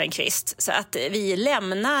Rosenqvist. Så att vi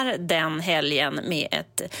lämnar den helgen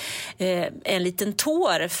med en liten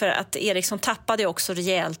tår för att Ericsson tappade också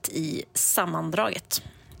rejält i sammandraget.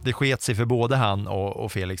 Det sket sig för både han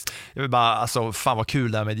och Felix. Jag vill bara, alltså, fan vad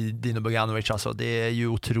kul där med Dino Boganovic. Alltså, det är ju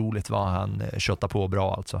otroligt vad han köttar på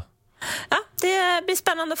bra alltså. Ja, det blir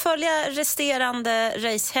spännande att följa resterande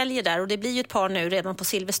racehelger där och det blir ju ett par nu redan på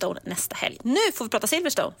Silverstone nästa helg. Nu får vi prata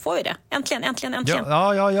Silverstone, får vi det? Äntligen.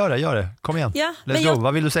 Ja, gör det. Kom igen. Ja, Let's go.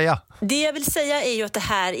 Vad vill du säga? Det jag vill säga är ju att det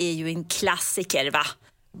här är ju en klassiker, va?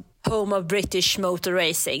 Home of British Motor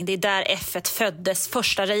Racing. Det är där F1 föddes.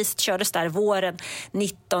 Första racet kördes där våren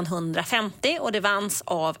 1950 och det vanns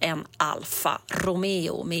av en Alfa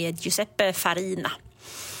Romeo med Giuseppe Farina.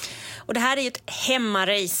 Och det här är ju ett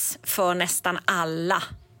hemmarace för nästan alla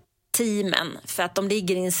teamen. För att de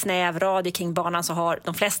ligger i en snäv radie kring banan så har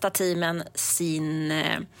de flesta teamen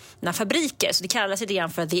sina fabriker. Så det kallas lite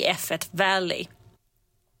grann för The F1 Valley.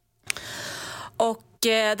 Och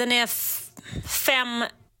den är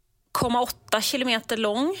 5,8 kilometer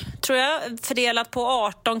lång tror jag. Fördelat på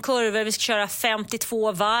 18 kurvor. Vi ska köra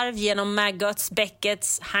 52 varv genom Maggots,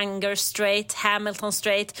 Beckett's, Hanger Straight, Hamilton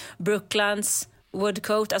Straight, Brooklands,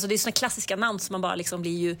 Woodcote, alltså det är såna klassiska namn som man bara liksom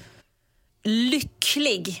blir ju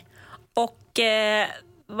lycklig. Och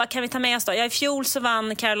vad kan vi ta med oss då? I fjol så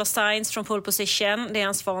vann Carlos Sainz från pole position. Det är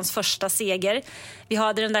hans fans första seger. Vi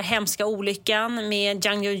hade den där hemska olyckan med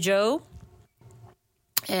Zhang Yuzhou.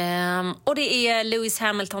 Och det är Lewis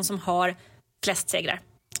Hamilton som har flest segrar.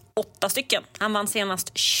 8 stycken. Han vann senast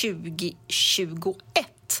 2021.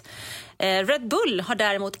 Red Bull har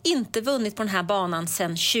däremot inte vunnit på den här banan sedan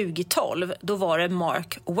 2012. Då var det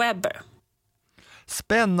Mark Webber.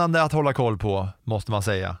 Spännande att hålla koll på, måste man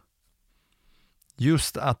säga.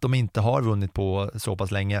 Just att de inte har vunnit på så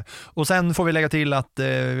pass länge. Och sen får vi lägga till att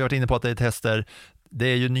vi har varit inne på att det är tester. Det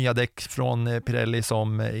är ju nya däck från Pirelli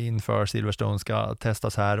som inför Silverstone ska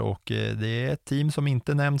testas här och det är ett team som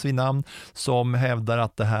inte nämns vid namn som hävdar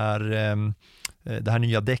att det här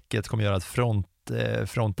nya däcket kommer göra att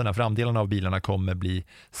fronterna, framdelarna av bilarna kommer bli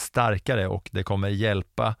starkare och det kommer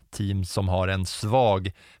hjälpa team som har en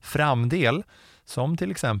svag framdel som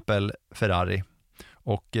till exempel Ferrari.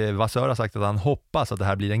 Och Vassör har sagt att han hoppas att det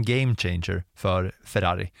här blir en game changer för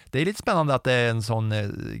Ferrari. Det är lite spännande att det är en sån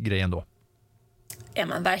grej ändå. Ja,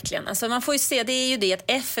 men verkligen. Alltså man får ju se, det är ju det att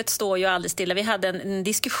F1 står ju aldrig stilla. Vi hade en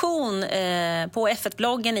diskussion på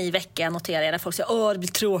F1-bloggen i veckan, noterade jag, där folk säger det blir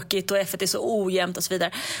tråkigt och F1 är så ojämnt och så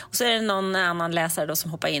vidare. Och så är det någon annan läsare då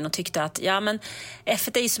som hoppar in och tyckte att ja, men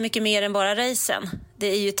F1 är ju så mycket mer än bara racen. Det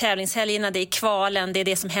är ju tävlingshelgerna, det är kvalen, det är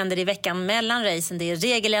det som händer i veckan mellan racen, det är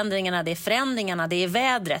regeländringarna, det är förändringarna, det är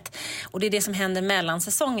vädret och det är det som händer mellan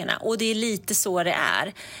säsongerna. Och det är lite så det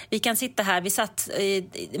är. Vi kan sitta här, vi satt i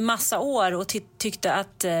massa år och tyckte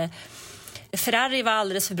att Ferrari var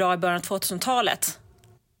alldeles för bra i början av 2000-talet.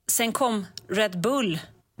 Sen kom Red Bull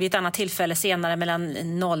vid ett annat tillfälle senare mellan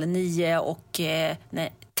 09 och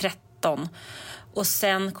 13. Och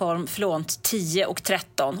sen kom 10 och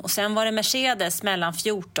 13. Och sen var det Mercedes mellan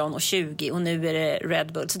 14 och 20. Och nu är det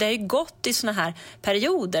Red Bull. Så det har ju gått i såna här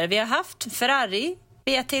perioder. Vi har haft Ferrari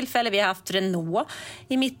vid ett tillfälle. Vi har haft Renault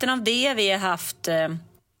i mitten av det. Vi har haft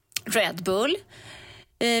Red Bull.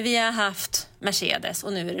 Vi har haft Mercedes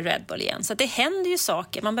och nu är det Red Bull igen. Så det händer ju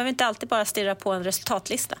saker. Man behöver inte alltid bara stirra på en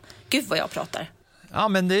resultatlista. Gud vad jag pratar. Ja,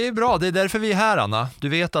 men det är bra. Det är därför vi är här, Anna. Du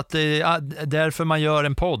vet att det är därför man gör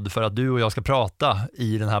en podd, för att du och jag ska prata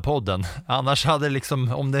i den här podden. Annars hade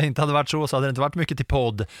liksom, om det inte hade varit så hade det inte varit mycket till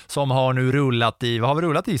podd som har nu rullat i, vad har vi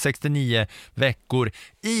rullat i? 69 veckor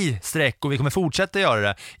i sträck och vi kommer fortsätta göra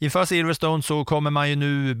det. Inför Silverstone så kommer man ju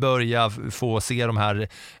nu börja få se de här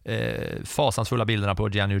fasansfulla bilderna på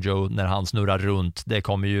Zhang Yuzhou när han snurrar runt. Det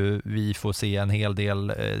kommer ju vi få se en hel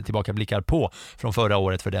del tillbakablickar på från förra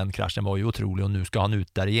året, för den kraschen var ju otrolig och nu ska han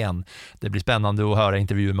ut där igen. Det blir spännande att höra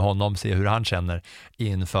intervjuer med honom, se hur han känner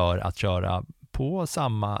inför att köra på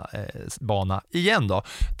samma bana igen då.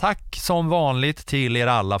 Tack som vanligt till er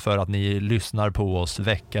alla för att ni lyssnar på oss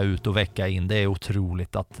vecka ut och vecka in. Det är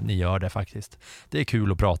otroligt att ni gör det faktiskt. Det är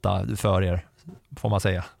kul att prata för er, får man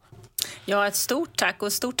säga. Ja, ett stort tack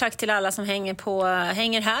och stort tack till alla som hänger på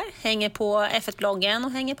F1-bloggen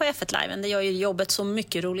och hänger på F1-liven. Det gör ju jobbet så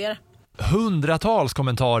mycket roligare. hundratals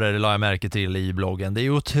kommentarer la jag märke till i bloggen. Det är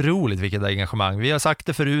otroligt vilket engagemang. Vi har sagt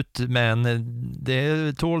det förut, men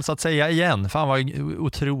det tåls att säga igen. Fan vad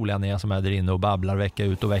otroliga ni är som är där inne och babblar vecka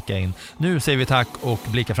ut och vecka in. Nu säger vi tack och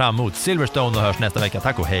blickar fram mot Silverstone och hörs nästa vecka.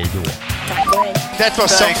 Tack och hej då. That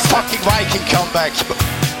was some fucking Viking comeback.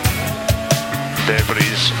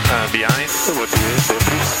 Debris behind.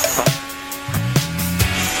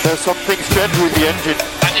 There's something strange with the engine.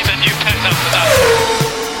 And he's a new test after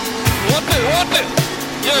that. What the?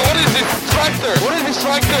 Yeah, what is this tractor? What is this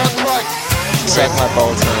tractor on track? Check my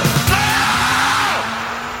bolts, man.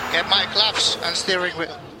 Get my claps and steering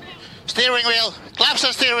wheel. Steering wheel. Claps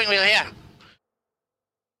and steering wheel here.